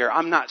lacking here.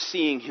 I'm not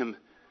seeing Him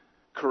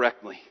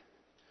correctly.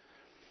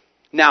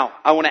 Now,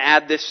 I want to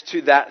add this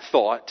to that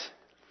thought.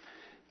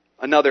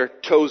 Another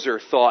Tozer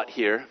thought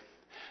here.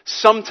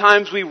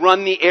 Sometimes we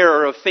run the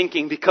error of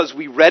thinking because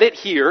we read it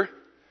here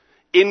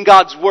in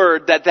God's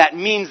Word that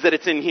means that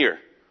it's in here.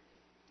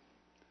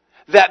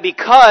 That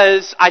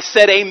because I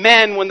said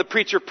amen when the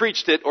preacher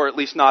preached it, or at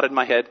least nodded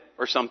my head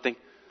or something,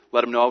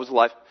 let him know I was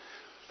alive,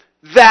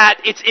 that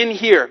it's in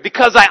here.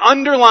 Because I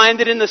underlined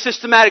it in the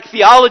systematic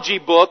theology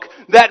book,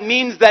 that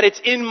means that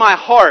it's in my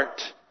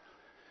heart.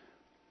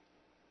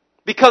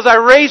 Because I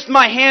raised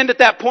my hand at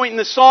that point in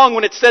the song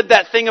when it said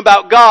that thing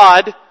about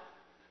God,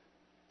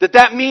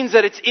 that means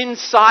that it's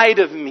inside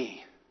of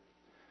me.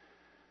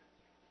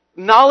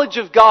 Knowledge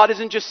of God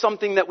isn't just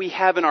something that we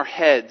have in our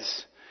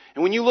heads.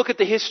 And when you look at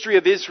the history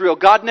of Israel,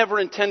 God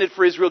never intended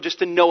for Israel just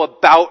to know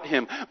about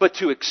Him, but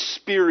to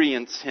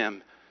experience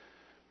Him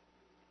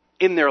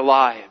in their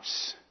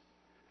lives.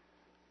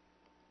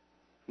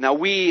 Now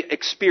we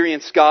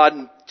experience God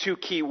in two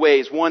key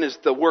ways. One is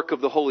the work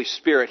of the Holy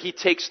Spirit. He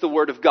takes the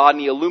Word of God and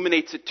He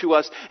illuminates it to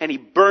us and He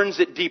burns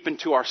it deep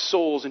into our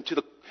souls,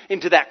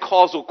 into that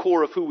causal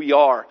core of who we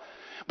are.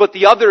 But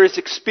the other is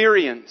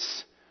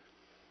experience.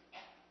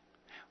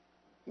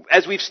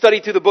 As we've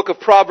studied through the book of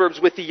Proverbs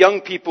with the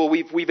young people,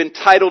 we've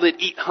entitled it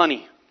Eat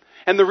Honey.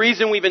 And the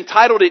reason we've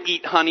entitled it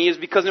Eat Honey is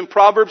because in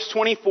Proverbs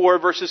 24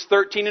 verses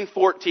 13 and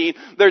 14,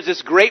 there's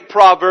this great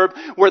proverb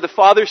where the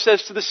father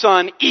says to the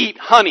son, eat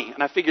honey.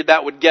 And I figured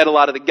that would get a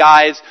lot of the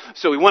guys,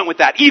 so we went with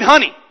that. Eat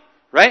honey,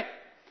 right?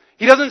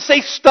 He doesn't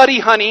say study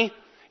honey.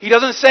 He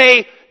doesn't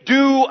say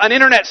do an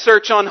internet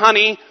search on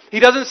honey. He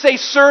doesn't say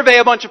survey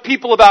a bunch of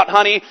people about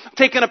honey,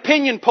 take an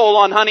opinion poll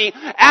on honey,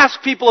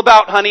 ask people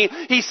about honey.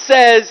 He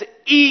says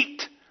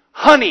eat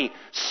honey.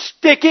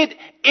 Stick it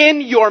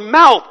in your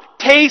mouth.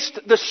 Taste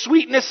the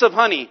sweetness of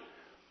honey.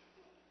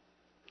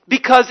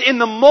 Because in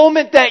the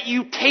moment that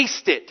you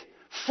taste it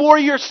for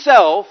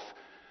yourself,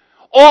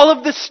 all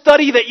of the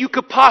study that you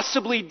could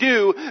possibly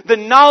do, the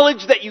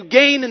knowledge that you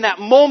gain in that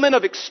moment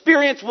of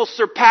experience will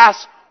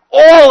surpass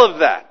all of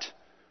that.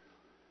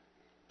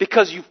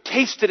 Because you've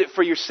tasted it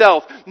for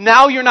yourself.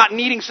 Now you're not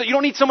needing, so you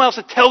don't need someone else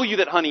to tell you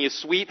that honey is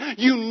sweet.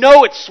 You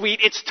know it's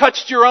sweet. It's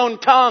touched your own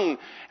tongue.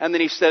 And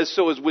then he says,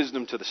 so is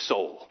wisdom to the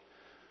soul.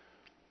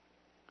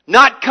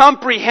 Not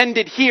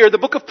comprehended here. The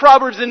book of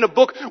Proverbs isn't a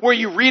book where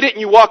you read it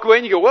and you walk away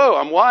and you go, whoa,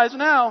 I'm wise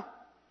now.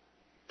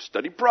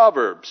 Study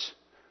Proverbs.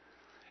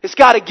 It's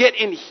got to get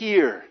in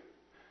here.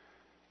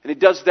 And it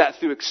does that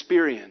through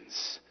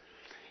experience.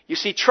 You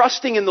see,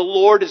 trusting in the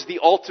Lord is the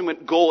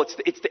ultimate goal.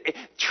 It's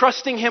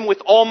trusting Him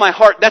with all my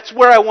heart. That's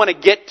where I want to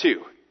get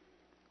to.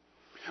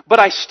 But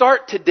I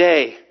start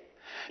today.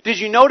 Did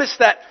you notice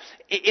that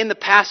in the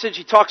passage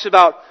he talks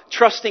about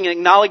trusting and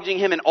acknowledging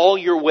Him in all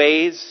your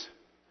ways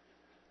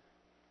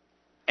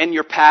and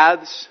your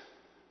paths?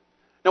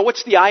 Now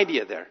what's the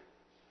idea there?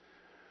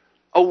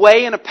 A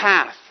way and a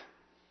path.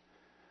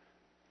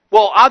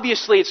 Well,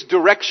 obviously it's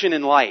direction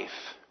in life.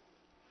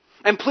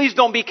 And please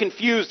don't be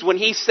confused when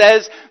he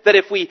says that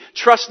if we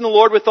trust in the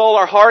Lord with all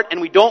our heart and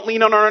we don't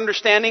lean on our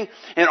understanding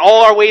and in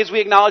all our ways we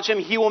acknowledge Him,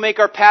 He will make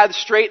our paths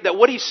straight. That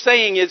what he's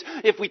saying is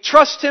if we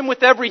trust Him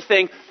with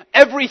everything,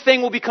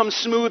 everything will become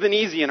smooth and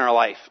easy in our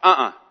life.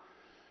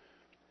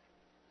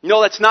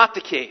 No, that's not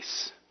the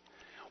case.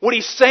 What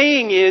he's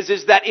saying is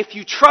that if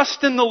you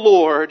trust in the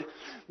Lord,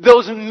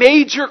 those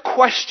major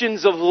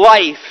questions of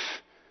life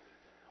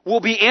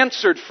will be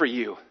answered for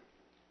you.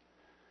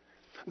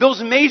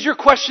 Those major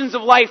questions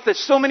of life that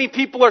so many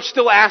people are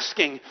still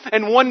asking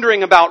and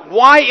wondering about.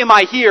 Why am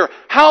I here?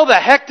 How the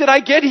heck did I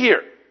get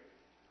here?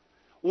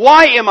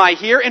 Why am I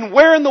here? And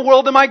where in the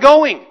world am I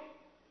going?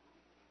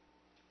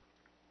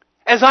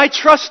 As I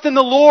trust in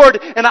the Lord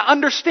and I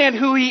understand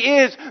who He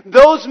is,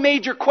 those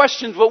major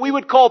questions, what we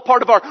would call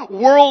part of our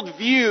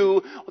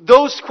worldview,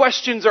 those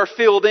questions are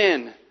filled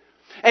in.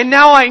 And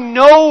now I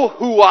know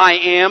who I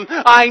am.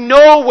 I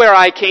know where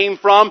I came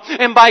from.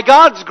 And by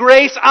God's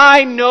grace,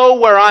 I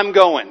know where I'm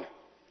going.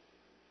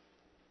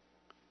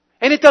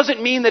 And it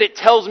doesn't mean that it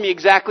tells me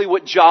exactly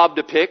what job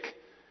to pick,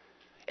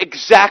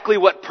 exactly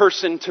what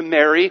person to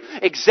marry,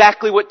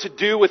 exactly what to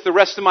do with the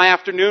rest of my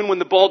afternoon when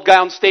the bald guy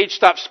on stage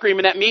stops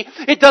screaming at me.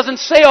 It doesn't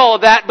say all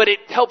of that, but it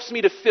helps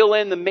me to fill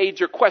in the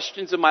major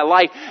questions of my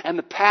life, and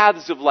the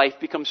paths of life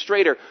become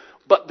straighter.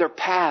 But they're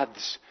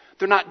paths.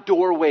 They're not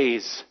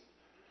doorways.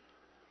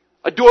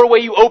 A doorway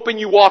you open,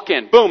 you walk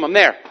in. Boom, I'm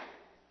there.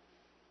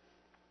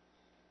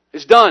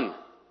 It's done.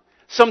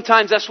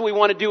 Sometimes that's what we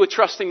want to do with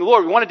trusting the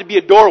Lord. We want it to be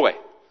a doorway.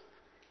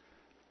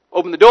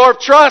 Open the door of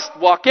trust,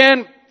 walk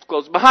in,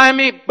 close it behind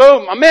me,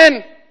 boom, I'm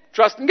in.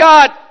 Trusting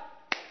God.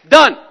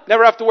 Done.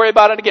 Never have to worry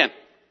about it again.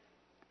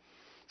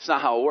 It's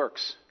not how it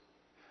works.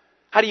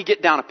 How do you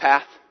get down a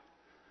path?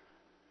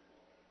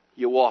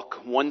 You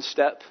walk one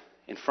step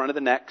in front of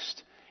the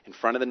next, in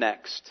front of the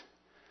next.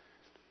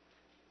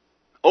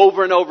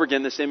 Over and over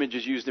again, this image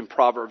is used in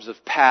Proverbs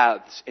of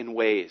paths and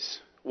ways.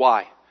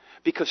 Why?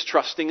 Because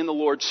trusting in the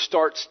Lord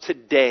starts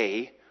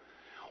today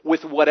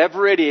with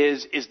whatever it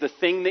is the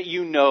thing that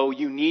you know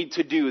you need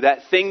to do.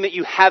 That thing that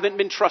you haven't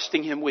been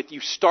trusting Him with. You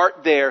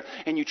start there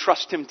and you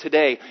trust Him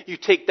today. You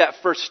take that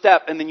first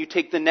step and then you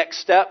take the next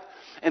step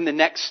and the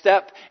next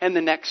step and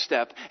the next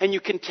step. And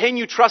you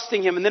continue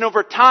trusting Him. And then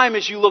over time,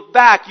 as you look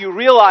back, you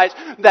realize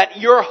that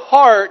your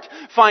heart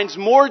finds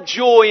more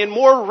joy and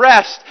more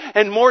rest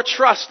and more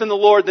trust in the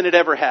Lord than it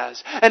ever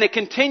has. And it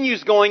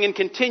continues going and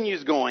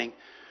continues going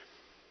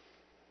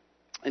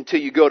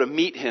until you go to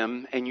meet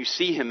Him and you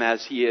see Him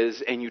as He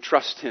is and you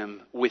trust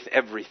Him with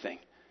everything.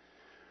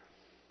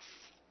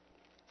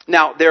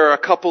 Now, there are a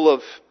couple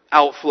of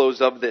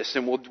outflows of this,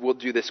 and we'll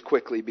do this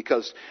quickly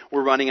because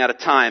we're running out of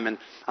time. And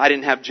I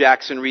didn't have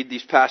Jackson read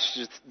these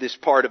passages, this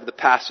part of the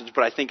passage,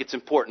 but I think it's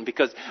important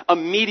because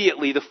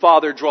immediately the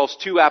Father draws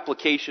two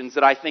applications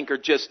that I think are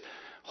just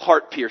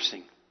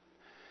heart-piercing.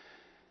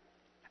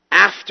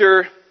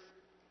 After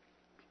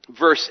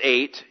verse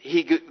 8,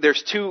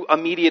 there's two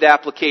immediate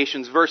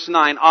applications. Verse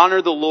 9,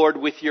 honor the Lord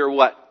with your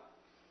what?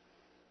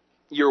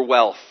 Your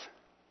wealth.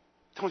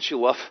 Don't you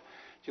love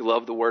You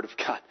love the Word of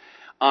God.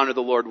 Honor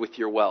the Lord with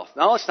your wealth.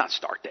 Now let's not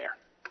start there.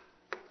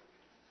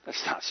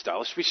 Let's not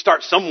start. We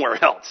start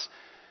somewhere else.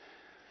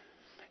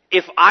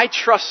 If I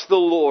trust the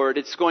Lord,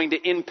 it's going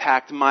to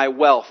impact my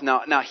wealth.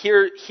 Now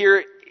here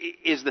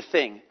is the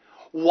thing.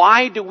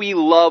 Why do we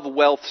love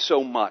wealth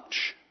so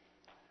much?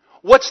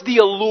 What's the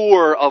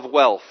allure of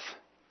wealth?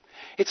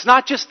 It's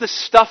not just the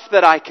stuff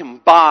that I can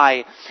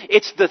buy.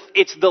 It's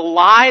the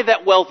lie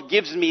that wealth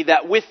gives me,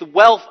 that with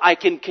wealth I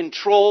can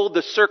control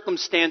the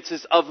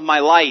circumstances of my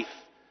life.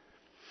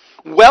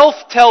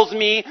 Wealth tells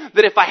me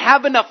that if I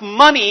have enough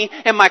money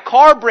and my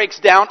car breaks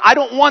down, I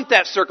don't want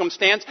that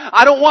circumstance.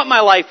 I don't want my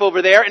life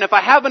over there. And if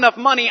I have enough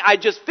money, I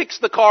just fix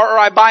the car or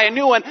I buy a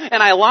new one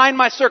and I line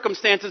my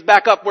circumstances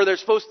back up where they're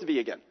supposed to be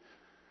again.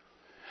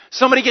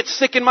 Somebody gets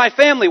sick in my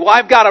family. Well,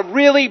 I've got a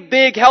really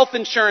big health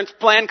insurance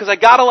plan because I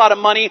got a lot of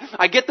money.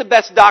 I get the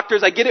best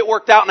doctors. I get it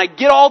worked out and I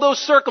get all those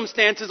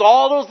circumstances,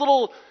 all those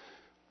little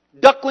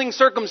duckling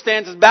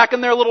circumstances back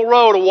in their little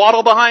row to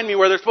waddle behind me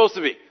where they're supposed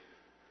to be.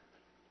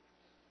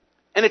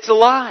 And it's a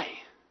lie.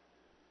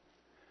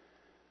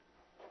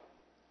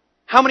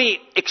 How many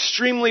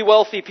extremely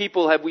wealthy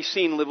people have we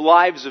seen live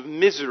lives of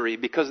misery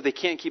because they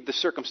can't keep the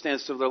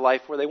circumstances of their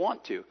life where they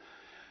want to?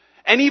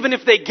 And even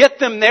if they get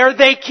them there,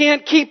 they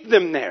can't keep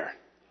them there.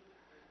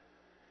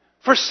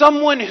 For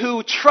someone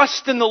who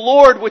trusts in the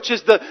Lord, which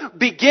is the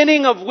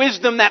beginning of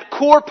wisdom, that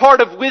core part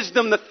of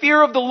wisdom, the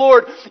fear of the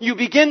Lord, you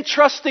begin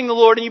trusting the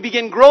Lord and you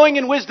begin growing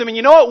in wisdom. And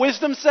you know what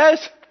wisdom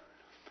says?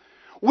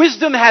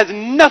 Wisdom has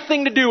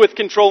nothing to do with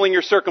controlling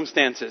your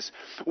circumstances.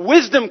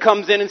 Wisdom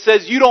comes in and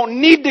says you don't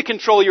need to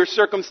control your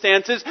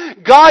circumstances.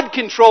 God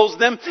controls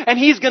them and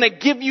He's going to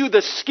give you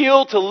the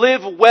skill to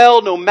live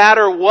well no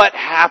matter what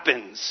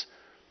happens.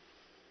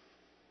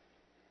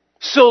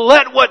 So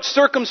let what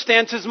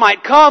circumstances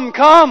might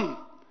come.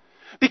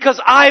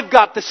 Because I've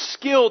got the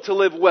skill to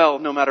live well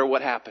no matter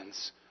what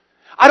happens.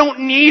 I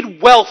don't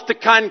need wealth to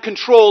kind of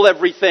control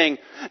everything.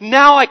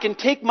 Now I can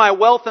take my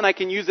wealth and I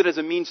can use it as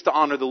a means to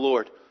honor the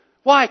Lord.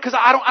 Why? Because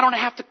I don't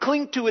have to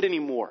cling to it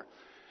anymore.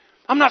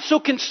 I'm not so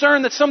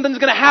concerned that something's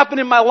going to happen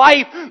in my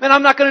life and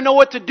I'm not going to know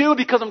what to do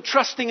because I'm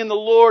trusting in the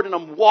Lord and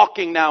I'm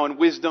walking now in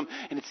wisdom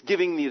and it's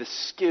giving me the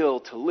skill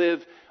to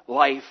live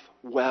life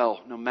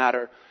well no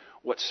matter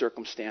what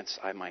circumstance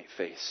I might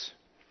face.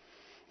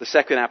 The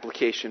second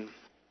application,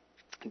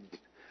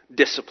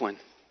 discipline.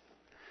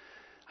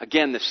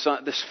 Again,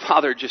 this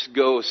father just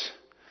goes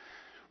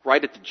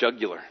right at the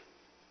jugular.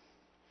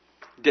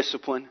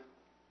 Discipline.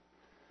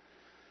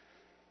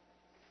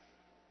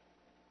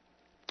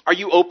 Are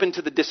you open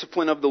to the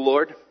discipline of the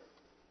Lord?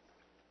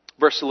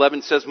 Verse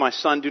 11 says, "My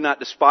son, do not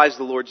despise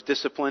the Lord's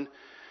discipline,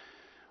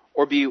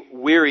 or be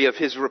weary of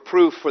His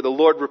reproof, for the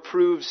Lord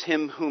reproves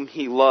him whom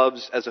He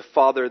loves, as a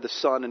father the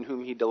son in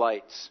whom He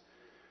delights."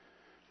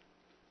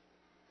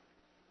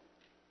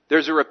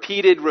 There's a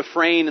repeated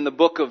refrain in the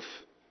book of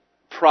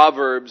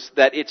Proverbs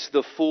that it's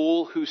the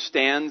fool who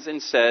stands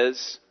and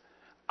says,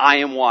 "I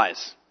am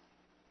wise.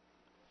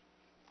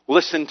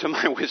 Listen to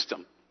my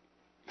wisdom.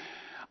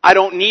 I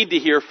don't need to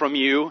hear from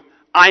you.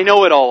 I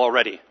know it all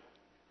already."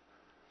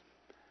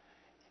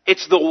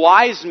 It's the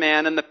wise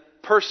man and the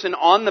person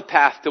on the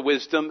path to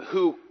wisdom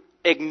who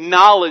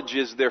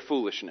acknowledges their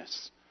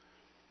foolishness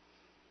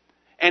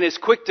and is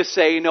quick to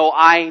say, "No,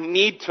 I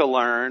need to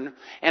learn,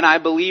 and I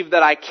believe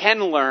that I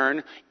can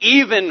learn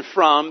even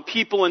from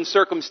people and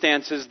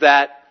circumstances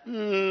that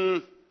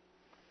I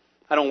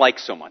don't like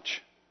so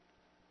much."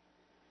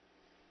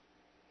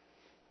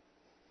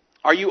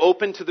 Are you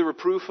open to the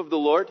reproof of the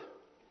Lord?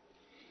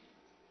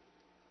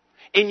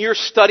 In your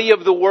study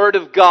of the Word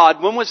of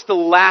God, when was the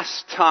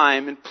last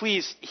time, and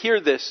please hear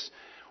this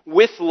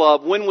with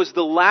love, when was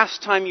the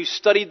last time you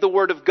studied the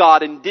Word of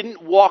God and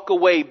didn't walk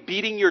away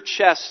beating your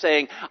chest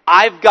saying,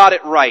 "I've got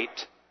it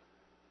right,"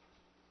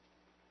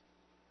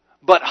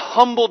 but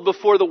humbled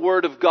before the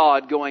Word of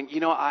God going,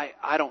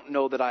 I don't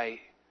know that I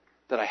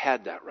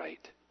had that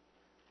right.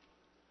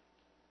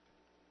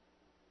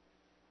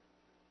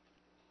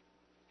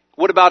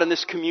 What about in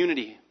this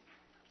community?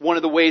 One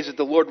of the ways that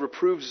the Lord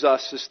reproves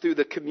us is through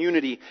the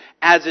community,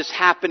 as is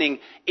happening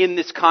in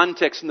this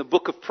context in the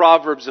book of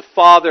Proverbs, the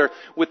father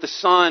with the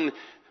son.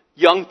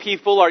 Young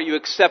people, are you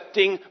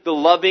accepting the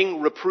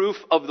loving reproof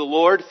of the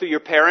Lord through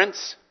your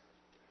parents?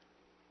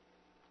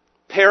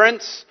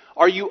 Parents,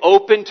 are you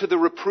open to the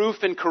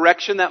reproof and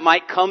correction that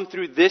might come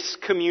through this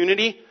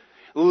community,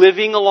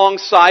 living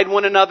alongside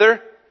one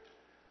another?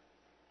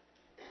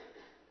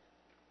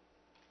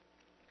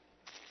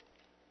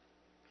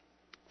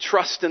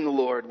 Trust in the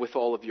Lord with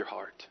all of your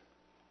heart.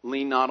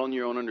 Lean not on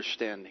your own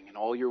understanding. In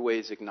all your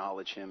ways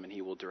acknowledge Him and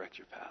He will direct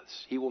your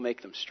paths. He will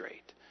make them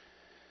straight.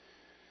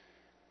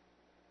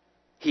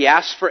 He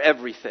asks for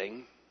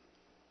everything.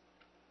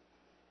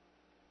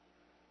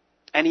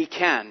 And He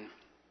can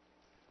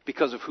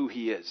because of who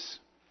He is.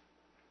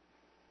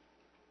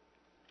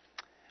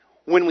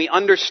 When we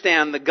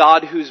understand the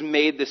God who's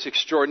made this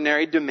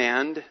extraordinary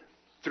demand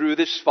through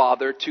this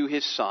Father to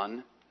His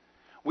Son,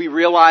 we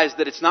realize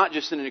that it's not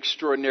just an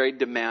extraordinary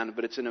demand,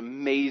 but it's an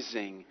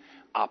amazing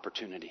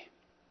opportunity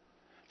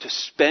to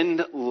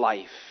spend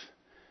life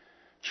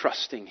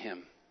trusting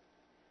Him.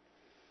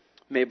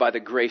 May by the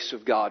grace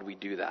of God we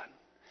do that.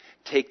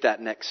 Take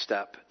that next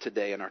step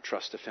today in our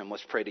trust of Him.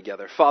 Let's pray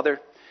together. Father,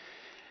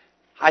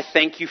 I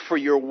thank You for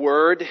Your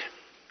word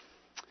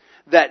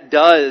that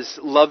does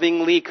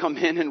lovingly come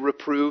in and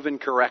reprove and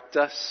correct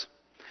us.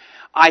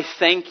 I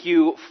thank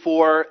You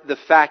for the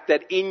fact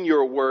that in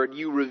Your word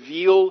You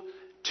reveal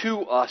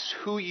to us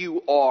who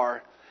You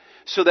are,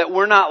 so that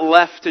we're not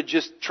left to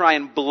just try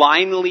and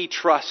blindly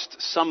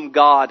trust some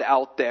God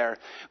out there.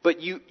 But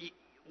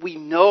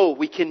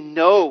we can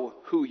know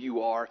who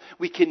You are.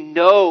 We can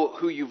know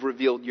who You've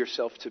revealed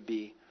Yourself to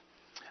be.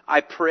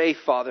 I pray,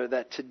 Father,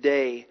 that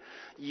today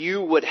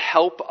You would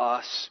help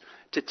us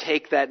to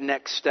take that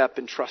next step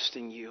in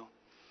trusting You.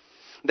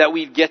 That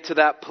we'd get to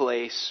that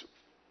place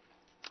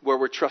where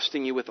we're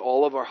trusting You with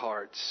all of our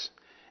hearts,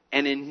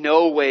 and in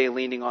no way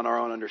leaning on our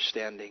own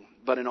understanding,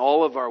 but in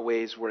all of our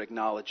ways we're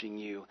acknowledging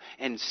You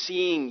and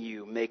seeing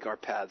You make our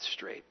paths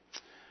straight.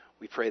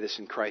 We pray this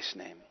in Christ's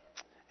name.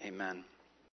 Amen.